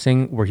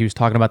referencing, where he was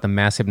talking about the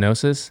mass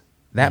hypnosis.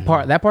 That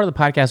part of the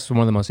podcast was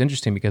one of the most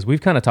interesting, because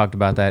we've kind of talked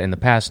about that in the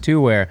past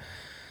too, where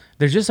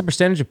there's just a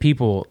percentage of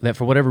people that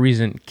for whatever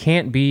reason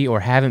can't be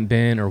or haven't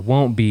been or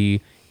won't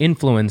be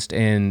influenced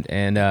and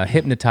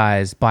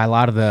hypnotized by a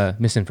lot of the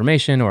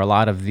misinformation or a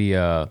lot of the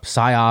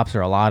psyops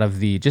or a lot of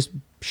the just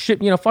shit,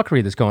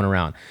 fuckery that's going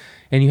around.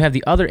 And you have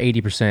the other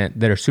 80%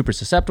 that are super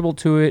susceptible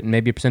to it, and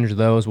maybe a percentage of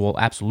those will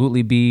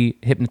absolutely be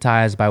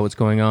hypnotized by what's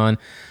going on.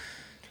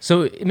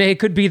 So it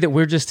could be that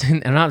we're just,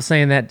 and I'm not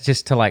saying that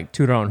just to like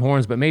toot our own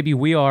horns, but maybe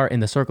we are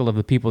in the circle of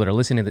the people that are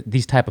listening to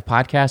these type of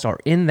podcasts, are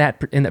in that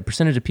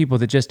percentage of people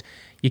that just,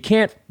 you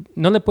can't,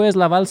 no le puedes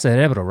lavar el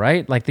cerebro,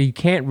 right? Like you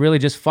can't really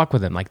just fuck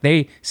with them. Like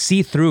they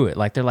see through it.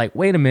 Like they're like,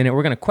 wait a minute,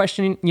 we're going to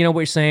question, what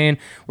you're saying.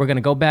 We're going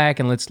to go back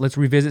and let's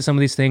revisit some of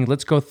these things.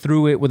 Let's go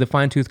through it with a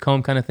fine tooth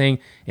comb kind of thing.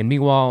 And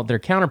meanwhile, their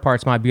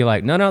counterparts might be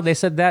like, no, they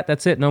said that.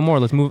 That's it. No more.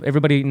 Let's move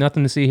everybody.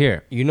 Nothing to see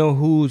here. You know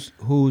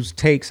whose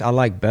takes I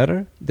like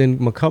better than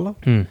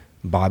McCullough?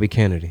 Bobby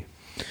Kennedy.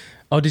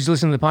 Oh, did you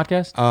listen to the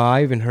podcast?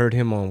 I even heard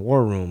him on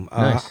War Room.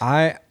 Nice.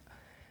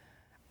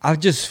 I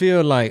just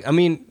feel like, I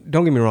mean,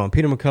 don't get me wrong,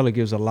 Peter McCullough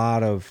gives a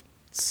lot of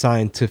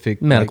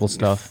scientific medical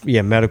stuff.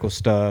 Yeah, medical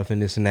stuff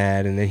and this and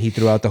that. And then he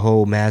threw out the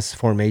whole mass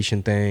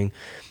formation thing,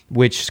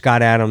 which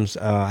Scott Adams,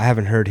 I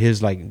haven't heard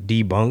his like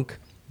debunk,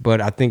 but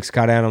I think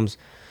Scott Adams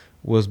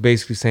was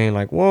basically saying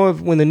like, well,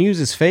 when the news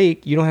is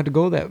fake, you don't have to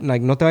go that,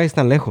 like, no te vayas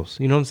tan lejos.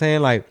 You know what I'm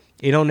saying? Like,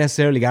 it don't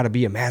necessarily got to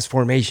be a mass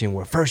formation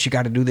where first you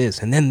got to do this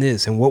and then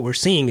this, and what we're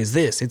seeing is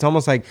this. It's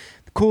almost like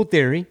cool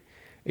theory.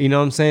 You know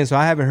what I'm saying? So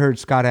I haven't heard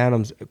Scott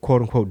Adams,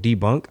 quote unquote,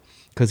 debunk,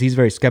 because he's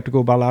very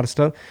skeptical about a lot of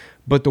stuff.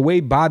 But the way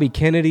Bobby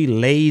Kennedy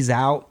lays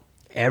out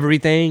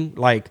everything,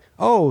 like,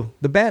 oh,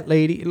 the bat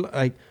lady,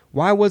 like,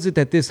 why was it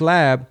that this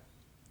lab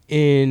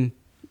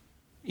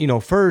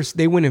first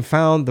they went and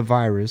found the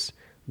virus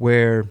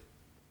where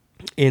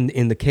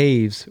in the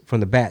caves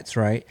from the bats,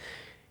 right?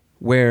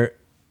 Where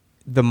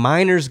the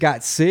miners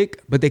got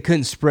sick, but they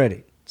couldn't spread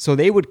it. So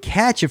they would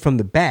catch it from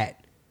the bat,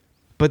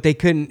 but they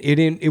couldn't,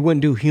 it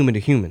wouldn't do human to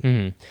human.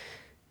 Mm-hmm.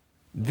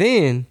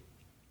 Then,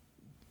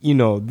 you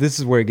know, this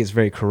is where it gets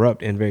very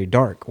corrupt and very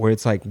dark, where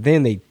it's like,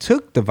 then they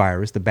took the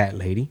virus, the bat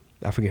lady,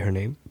 I forget her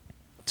name,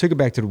 took it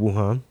back to the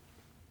Wuhan,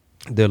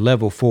 the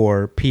level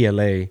 4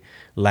 PLA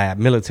lab,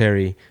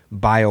 military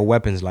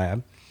bioweapons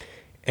lab,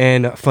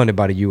 and funded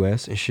by the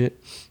US and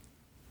shit.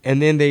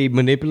 And then they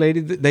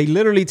manipulated, they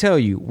literally tell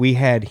you, we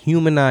had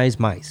humanized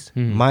mice,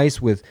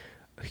 mice with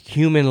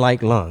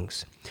human-like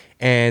lungs.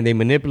 And they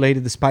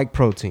manipulated the spike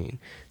protein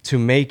to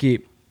make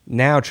it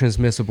now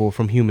transmissible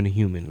from human to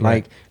human.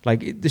 Right.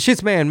 Like the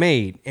shit's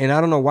man-made. And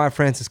I don't know why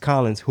Francis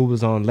Collins, who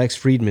was on Lex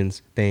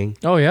Friedman's thing.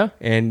 Oh, yeah?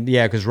 And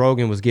yeah, because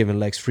Rogan was giving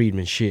Lex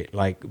Friedman shit.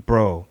 Like,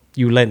 bro,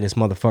 you letting this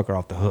motherfucker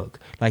off the hook.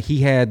 Like, he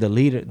had the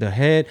leader, the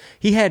head.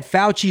 He had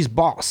Fauci's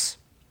boss.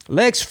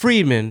 Lex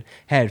Friedman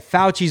had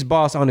Fauci's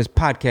boss on his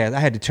podcast. I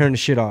had to turn the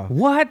shit off.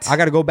 What? I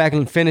got to go back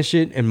and finish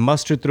it and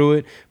muster through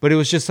it. But it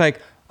was just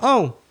like,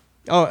 oh,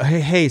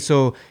 hey,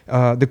 so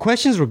the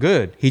questions were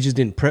good. He just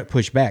didn't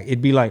push back.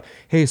 It'd be like,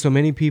 hey, so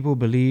many people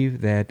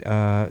believe that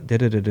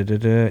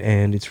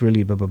and it's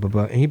really blah, blah, blah,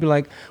 blah. And he'd be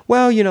like,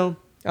 well, you know,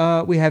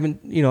 we haven't,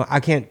 you know, I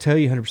can't tell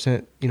you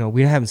 100%, you know,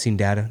 we haven't seen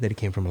data that it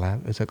came from a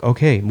lab. It's like,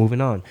 okay,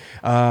 moving on.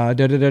 And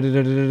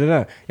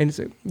it's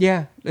like,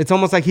 yeah, it's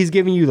almost like he's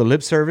giving you the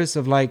lip service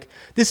of like,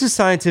 this is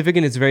scientific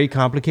and it's very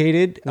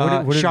complicated.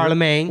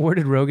 Charlemagne. Where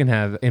did Rogan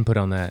have input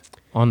on that?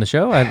 On the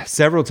show?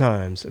 Several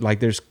times.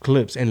 Like there's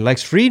clips. And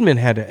Lex Friedman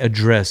had to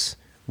address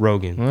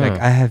Rogan. Like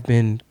I have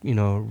been, you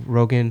know,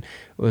 Rogan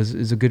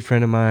is a good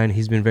friend of mine.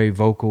 He's been very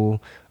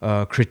vocal,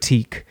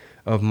 critique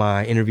of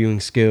my interviewing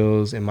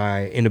skills and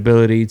my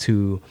inability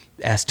to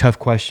ask tough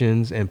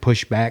questions and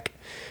push back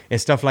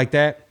and stuff like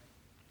that.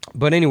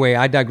 But anyway,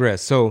 I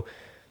digress. So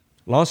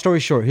long story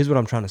short, here's what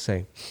I'm trying to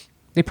say.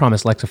 They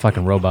promised Lex a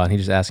fucking robot and he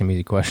just asking me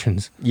these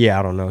questions. Yeah,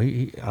 I don't know.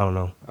 I don't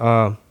know.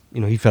 You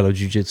know, he fellow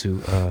jujitsu.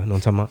 Know what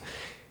I'm talking about?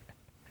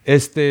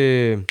 It's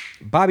the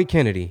Bobby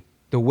Kennedy,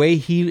 the way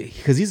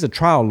because he's a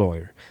trial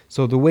lawyer.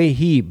 So the way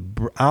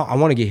I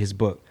want to get his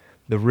book.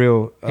 The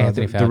real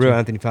Anthony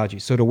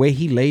Fauci. So the way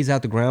he lays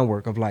out the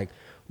groundwork of like,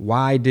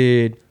 why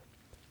did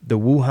the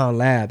Wuhan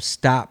lab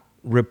stop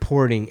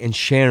reporting and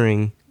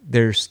sharing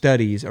their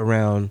studies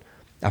around,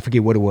 I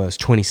forget what it was,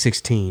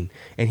 2016.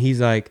 And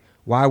he's like,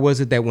 why was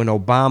it that when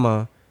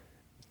Obama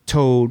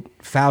told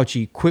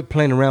Fauci, quit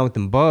playing around with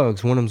them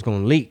bugs, one of them's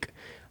going to leak?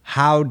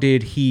 How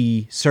did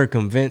he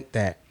circumvent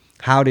that?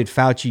 How did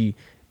Fauci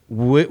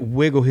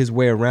wiggle his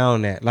way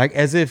around that? Like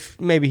as if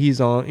maybe he's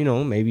on, you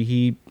know, maybe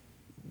he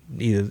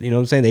either, you know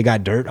what I'm saying, they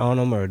got dirt on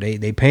him or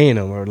they paying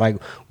him, or like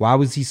why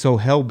was he so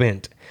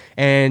hell-bent?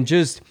 And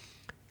just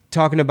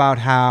talking about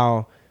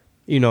how,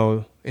 you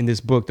know, in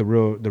this book, the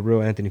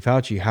real Anthony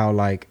Fauci, how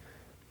like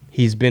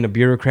he's been a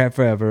bureaucrat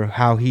forever,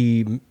 how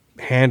he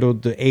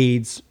handled the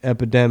AIDS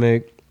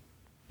epidemic,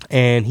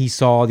 and he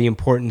saw the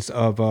importance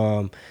of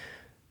I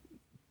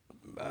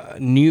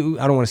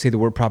don't want to say the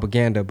word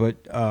propaganda,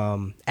 but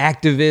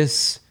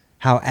activists,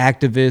 how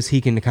activists, he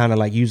can kind of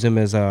like use them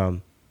as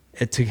to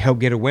help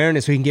get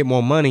awareness so he can get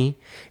more money,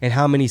 and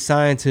how many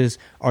scientists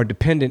are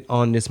dependent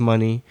on this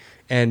money.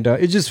 And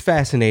it's just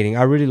fascinating.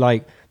 I really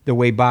like the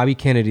way Bobby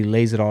Kennedy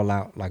lays it all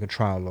out like a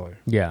trial lawyer.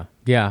 Yeah.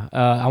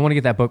 I want to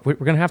get that book. We're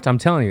going to have to, I'm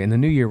telling you, in the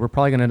new year, we're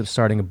probably going to end up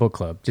starting a book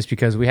club just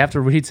because we have to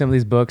read some of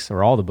these books,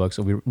 or all the books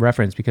that we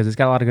reference, because it's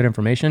got a lot of good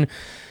information.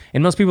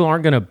 And most people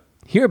aren't going to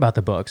hear about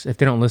the books if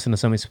they don't listen to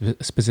some of these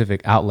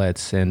specific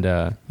outlets and,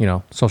 you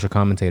know, social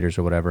commentators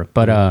or whatever.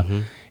 But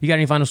you got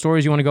any final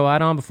stories you want to go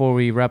out on before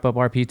we wrap up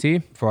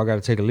RPT? Before I got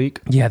to take a leak?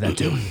 Yeah, that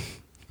too.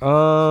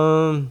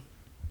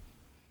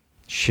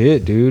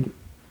 Shit, dude.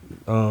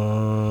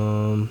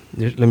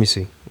 Let me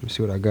see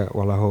what I got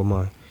while I hold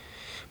my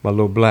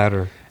little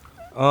bladder.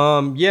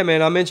 Yeah,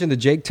 man, I mentioned the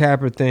Jake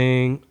Tapper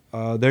thing.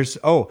 There's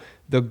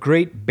the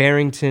Great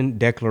Barrington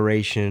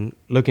Declaration.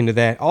 Look into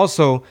that.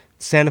 Also,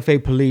 Santa Fe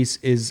police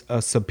is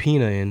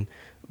subpoenaing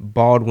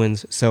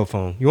Baldwin's cell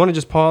phone. You want to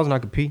just pause and I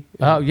can pee?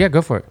 Yeah,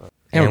 go for it.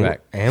 And we're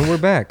back. And we're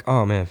back.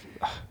 Oh man,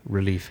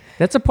 relief.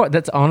 That's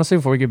honestly,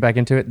 before we get back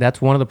into it,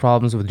 that's one of the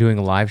problems with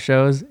doing live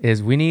shows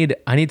is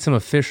I need some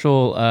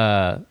official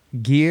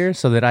gear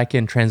so that I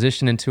can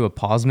transition into a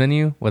pause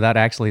menu without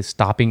actually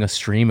stopping a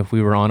stream if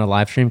we were on a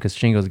live stream, because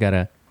Shingo's got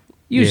to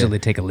usually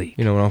take a leak.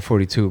 You know, when I'm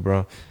 42,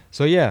 bro.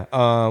 So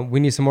yeah,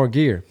 we need some more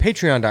gear.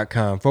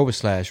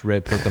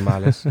 Patreon.com/Red Pill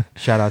Tamales.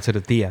 Shout out to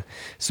the Tia.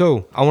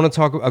 So I want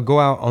to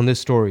go out on this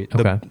story.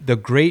 Okay. The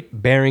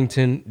Great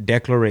Barrington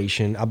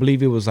Declaration. I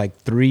believe it was like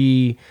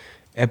 3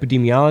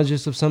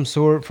 epidemiologists of some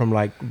sort from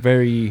like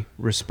very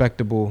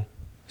respectable.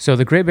 So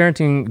the Great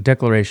Barrington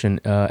Declaration,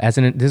 this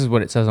is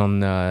what it says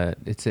on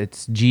it's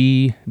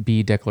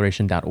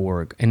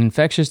gbdeclaration.org. An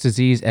infectious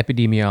disease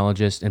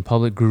epidemiologist and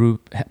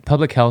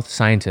public health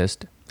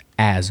scientist.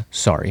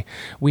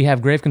 We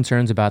have grave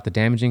concerns about the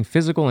damaging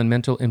physical and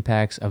mental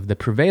impacts of the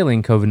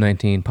prevailing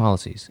COVID-19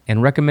 policies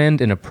and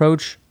recommend an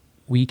approach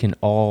we can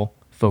all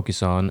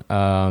focus on,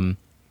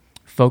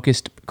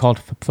 called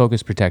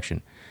focused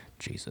protection.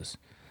 Jesus,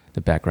 the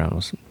background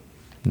was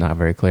not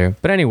very clear.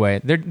 But anyway,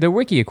 the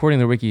wiki, according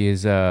to the wiki,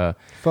 is...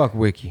 Fuck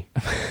wiki.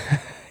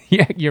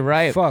 Yeah, you're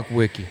right. Fuck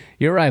Wiki.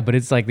 You're right, but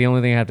it's like the only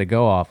thing I have to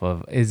go off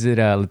of. Is it,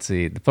 let's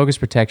see, the focus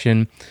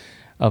protection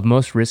of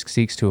most risk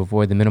seeks to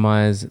avoid the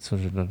minimize.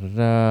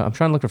 I'm trying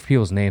to look for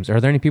people's names. Are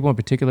there any people in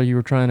particular you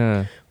were trying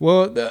to?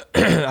 Well,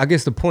 I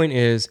guess the point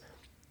is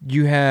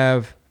you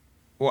have,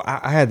 well,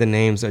 I had the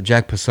names,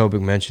 Jack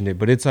Posobiec mentioned it,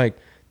 but it's like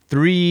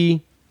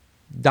 3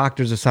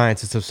 doctors or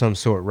scientists of some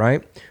sort,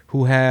 right?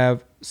 Who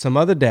have some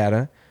other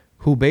data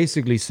who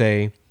basically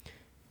say,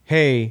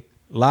 hey,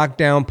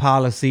 lockdown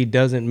policy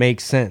doesn't make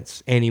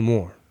sense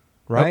anymore,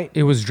 right?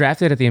 It was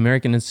drafted at the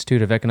American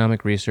Institute of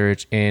Economic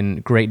Research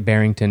in Great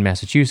Barrington,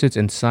 Massachusetts,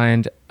 and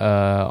signed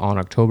on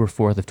October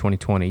 4th of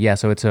 2020. Yeah,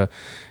 so it's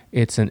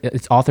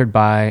authored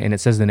by, and it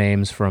says the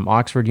names from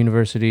Oxford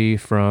University,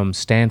 from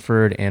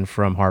Stanford, and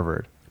from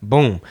Harvard.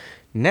 Boom.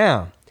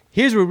 Now,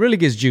 here's where it really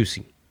gets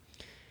juicy.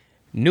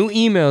 New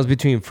emails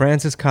between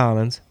Francis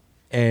Collins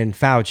and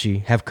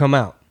Fauci have come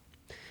out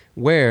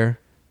where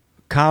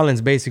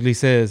Collins basically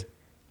says,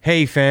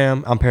 hey,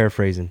 fam, I'm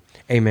paraphrasing.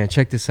 Hey, man,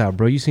 check this out,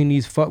 bro. You seen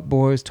these fuck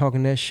boys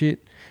talking that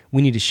shit?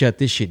 We need to shut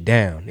this shit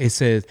down. He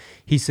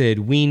said,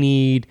 we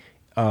need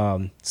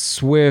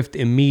swift,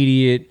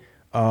 immediate,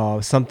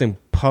 something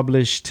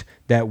published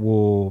that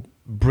will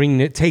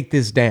take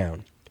this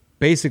down.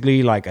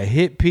 Basically like a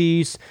hit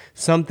piece,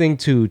 something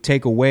to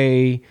take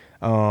away.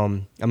 I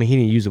mean, he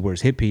didn't use the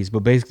words hit piece, but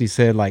basically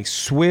said like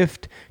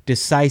swift,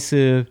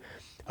 decisive,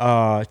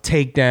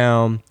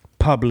 takedown,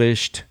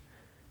 published,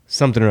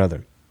 something or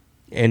other.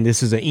 And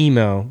this is an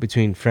email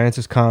between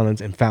Francis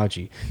Collins and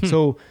Fauci.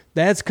 So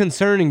that's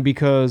concerning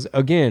because,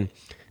 again,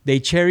 they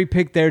cherry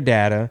pick their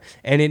data,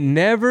 and it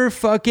never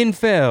fucking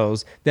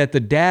fails that the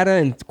data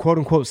and quote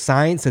unquote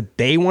science that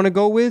they want to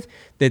go with,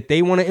 that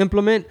they want to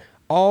implement,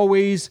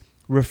 always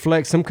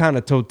reflect some kind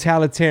of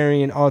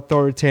totalitarian,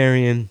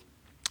 authoritarian,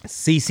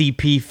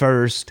 CCP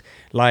first,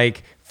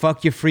 like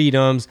fuck your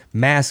freedoms,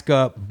 mask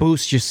up,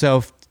 boost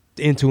yourself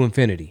into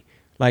infinity.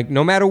 Like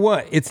no matter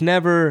what, it's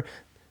never,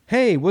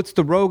 hey, what's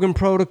the Rogan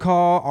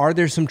protocol? Are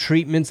there some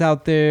treatments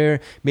out there?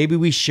 Maybe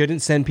we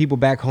shouldn't send people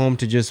back home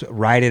to just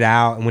ride it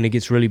out. And when it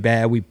gets really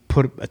bad, we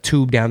put a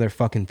tube down their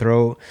fucking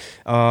throat.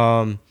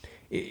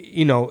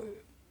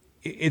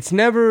 It's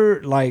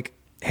never like,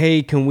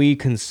 hey, can we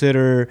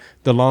consider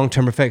the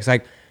long-term effects?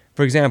 Like,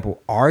 for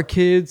example, are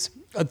kids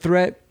a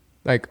threat?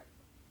 Like,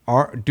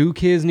 do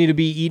kids need to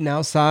be eating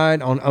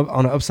outside on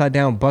an upside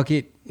down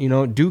bucket?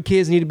 Do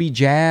kids need to be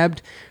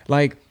jabbed?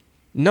 Like,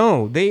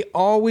 no, they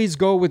always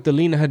go with the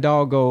Lena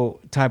Hidalgo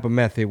type of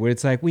method where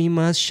it's like, we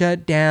must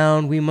shut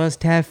down. We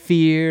must have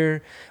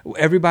fear.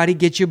 Everybody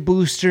get your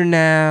booster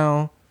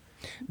now.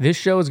 This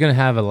show is going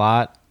to have a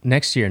lot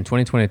next year in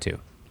 2022.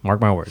 Mark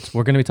my words.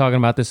 We're going to be talking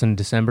about this in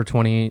December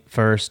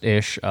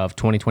 21st-ish of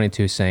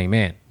 2022 saying,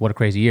 man, what a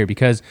crazy year.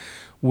 Because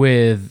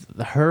with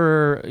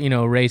her,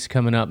 race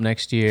coming up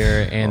next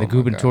year and the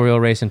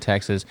gubernatorial race in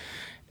Texas,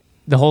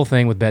 the whole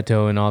thing with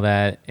Beto and all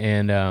that,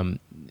 and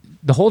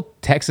the whole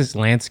Texas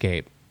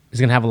landscape is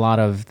going to have a lot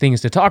of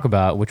things to talk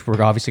about, which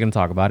we're obviously going to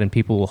talk about, and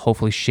people will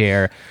hopefully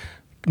share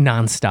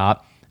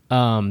nonstop.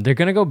 They're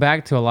going to go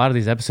back to a lot of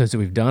these episodes that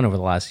we've done over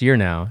the last year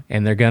now,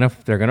 and they're going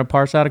to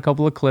parse out a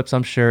couple of clips,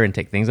 I'm sure, and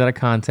take things out of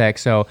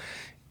context. So,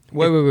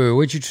 wait,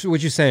 what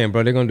you saying,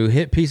 bro? They're going to do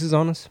hit pieces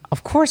on us?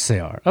 Of course they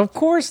are.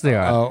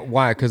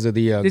 Why? Because of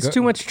the there's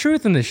too much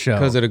truth in this show.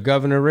 Because of the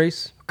governor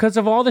race. Because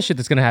of all the shit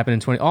that's going to happen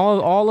in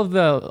all of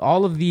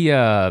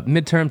the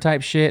midterm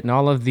type shit and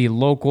all of the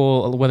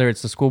local, whether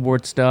it's the school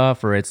board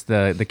stuff or it's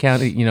the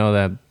county,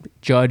 the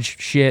judge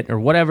shit or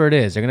whatever it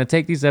is. They're going to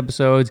take these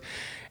episodes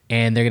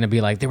and they're going to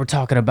be like, they were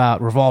talking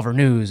about Revolver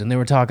News and they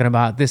were talking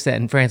about this, that,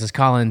 and Francis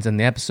Collins and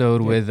the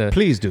episode with...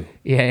 please do.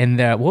 Yeah, and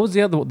what was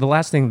the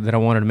last thing that I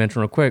wanted to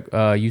mention real quick?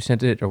 You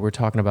sent it, or we're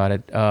talking about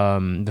it.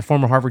 The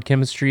former Harvard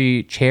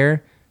chemistry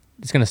chair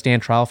is going to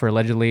stand trial for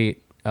allegedly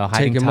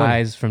hiding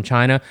ties from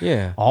China.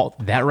 Yeah. All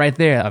that right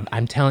there,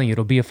 I'm telling you,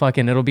 it'll be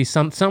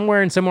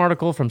somewhere in some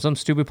article from some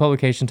stupid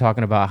publication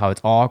talking about how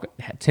it's all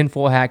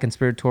tinfoil hat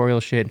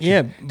conspiratorial shit.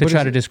 Yeah, to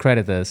try to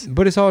discredit this.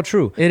 But it's all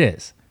true. It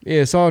is.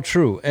 Yeah, it's all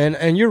true.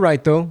 And you're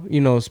right, though,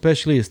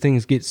 especially as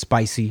things get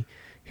spicy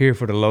here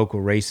for the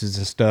local races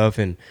and stuff.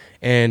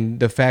 And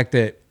the fact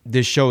that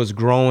this show is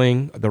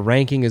growing, the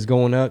ranking is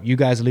going up. You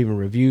guys are leaving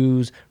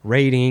reviews,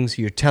 ratings,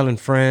 you're telling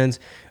friends,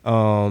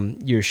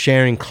 you're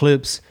sharing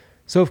clips.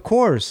 So, of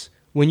course,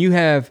 when you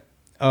have,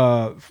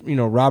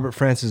 Robert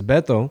Francis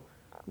Beto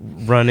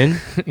running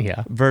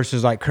yeah,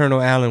 versus like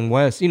Colonel Allen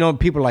West,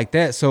 people like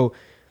that. So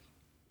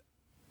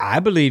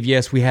I believe,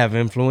 yes, we have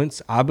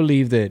influence. I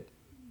believe that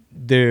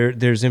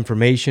there's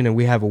information and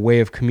we have a way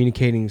of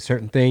communicating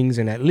certain things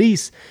and at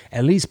least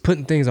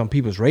putting things on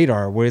people's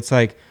radar where it's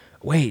like,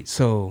 wait,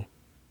 so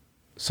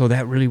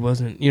that really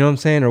wasn't, you know what I'm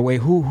saying? Or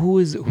wait, who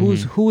is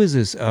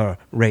this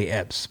Ray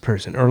Epps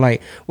person? Or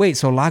like, wait,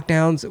 so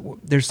lockdowns,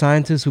 there's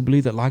scientists who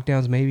believe that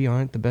lockdowns maybe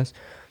aren't the best.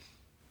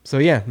 So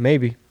yeah,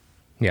 maybe.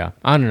 Yeah,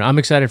 I don't know. I'm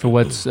excited for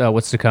what's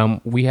to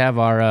come. We have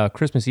our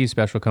Christmas Eve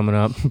special coming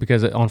up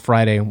because on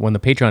Friday when the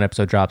Patreon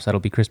episode drops, that'll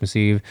be Christmas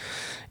Eve,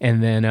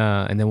 and then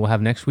we'll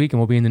have next week and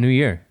we'll be in the new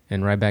year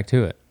and right back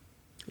to it.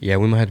 Yeah,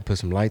 we might have to put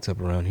some lights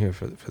up around here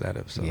for that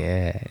episode.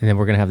 Yeah, and then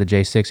we're going to have the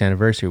J6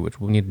 anniversary, which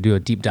we'll need to do a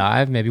deep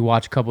dive, maybe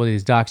watch a couple of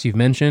these docs you've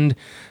mentioned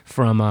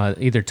from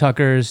either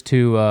Tucker's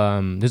to,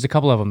 there's a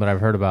couple of them that I've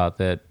heard about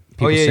that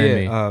people send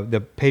me.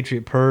 The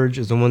Patriot Purge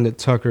is the one that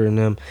Tucker and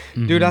them.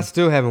 Mm-hmm. Dude, I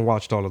still haven't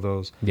watched all of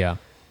those. Yeah.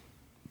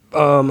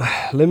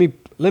 Let me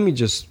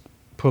just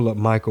pull up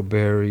Michael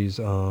Berry's.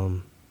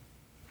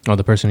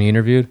 The person he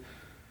interviewed?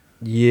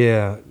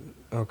 Yeah.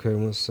 Okay,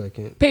 1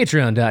 second.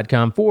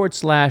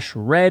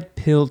 Patreon.com/Red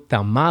Pill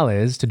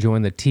Tamales to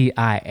join the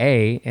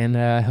TIA and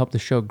help the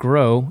show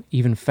grow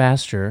even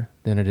faster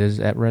than it is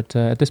at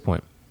this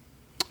point.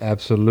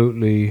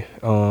 Absolutely.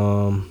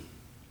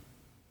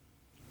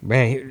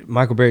 Man,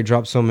 Michael Berry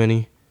dropped so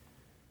many.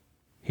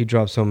 He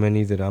dropped so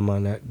many that I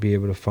might not be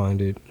able to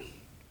find it.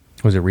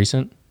 Was it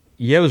recent?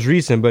 Yeah, it was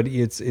recent, but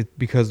it's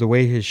because the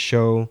way his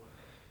show.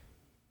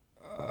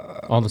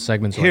 All the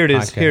segments. Here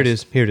it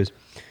is.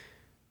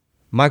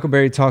 Michael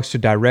Berry talks to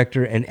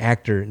director and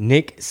actor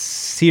Nick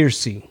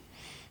Searcy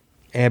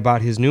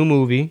about his new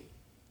movie,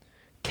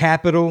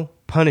 Capital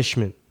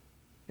Punishment,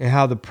 and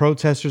how the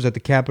protesters at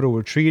the Capitol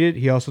were treated.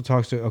 He also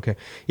talks to,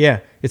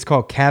 it's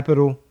called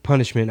Capital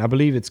Punishment. I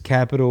believe it's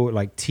capital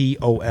like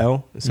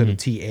TOL instead of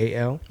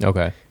TAL.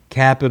 Okay.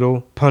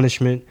 Capital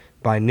Punishment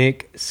by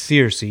Nick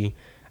Searcy.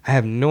 I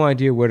have no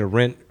idea where to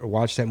rent or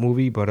watch that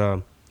movie,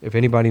 but if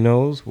anybody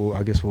knows, well,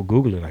 I guess we'll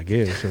Google it, I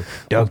guess. So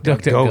duck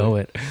go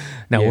it.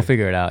 No, we'll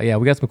figure it out. Yeah,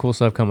 we got some cool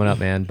stuff coming up,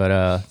 man.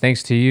 But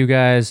thanks to you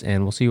guys,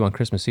 and we'll see you on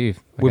Christmas Eve.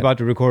 We're about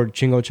to record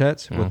Chingo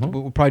Chats.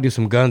 We'll probably do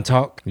some gun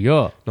talk. Yeah.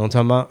 Know what I'm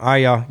talking about? All right,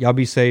 y'all. Y'all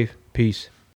be safe. Peace.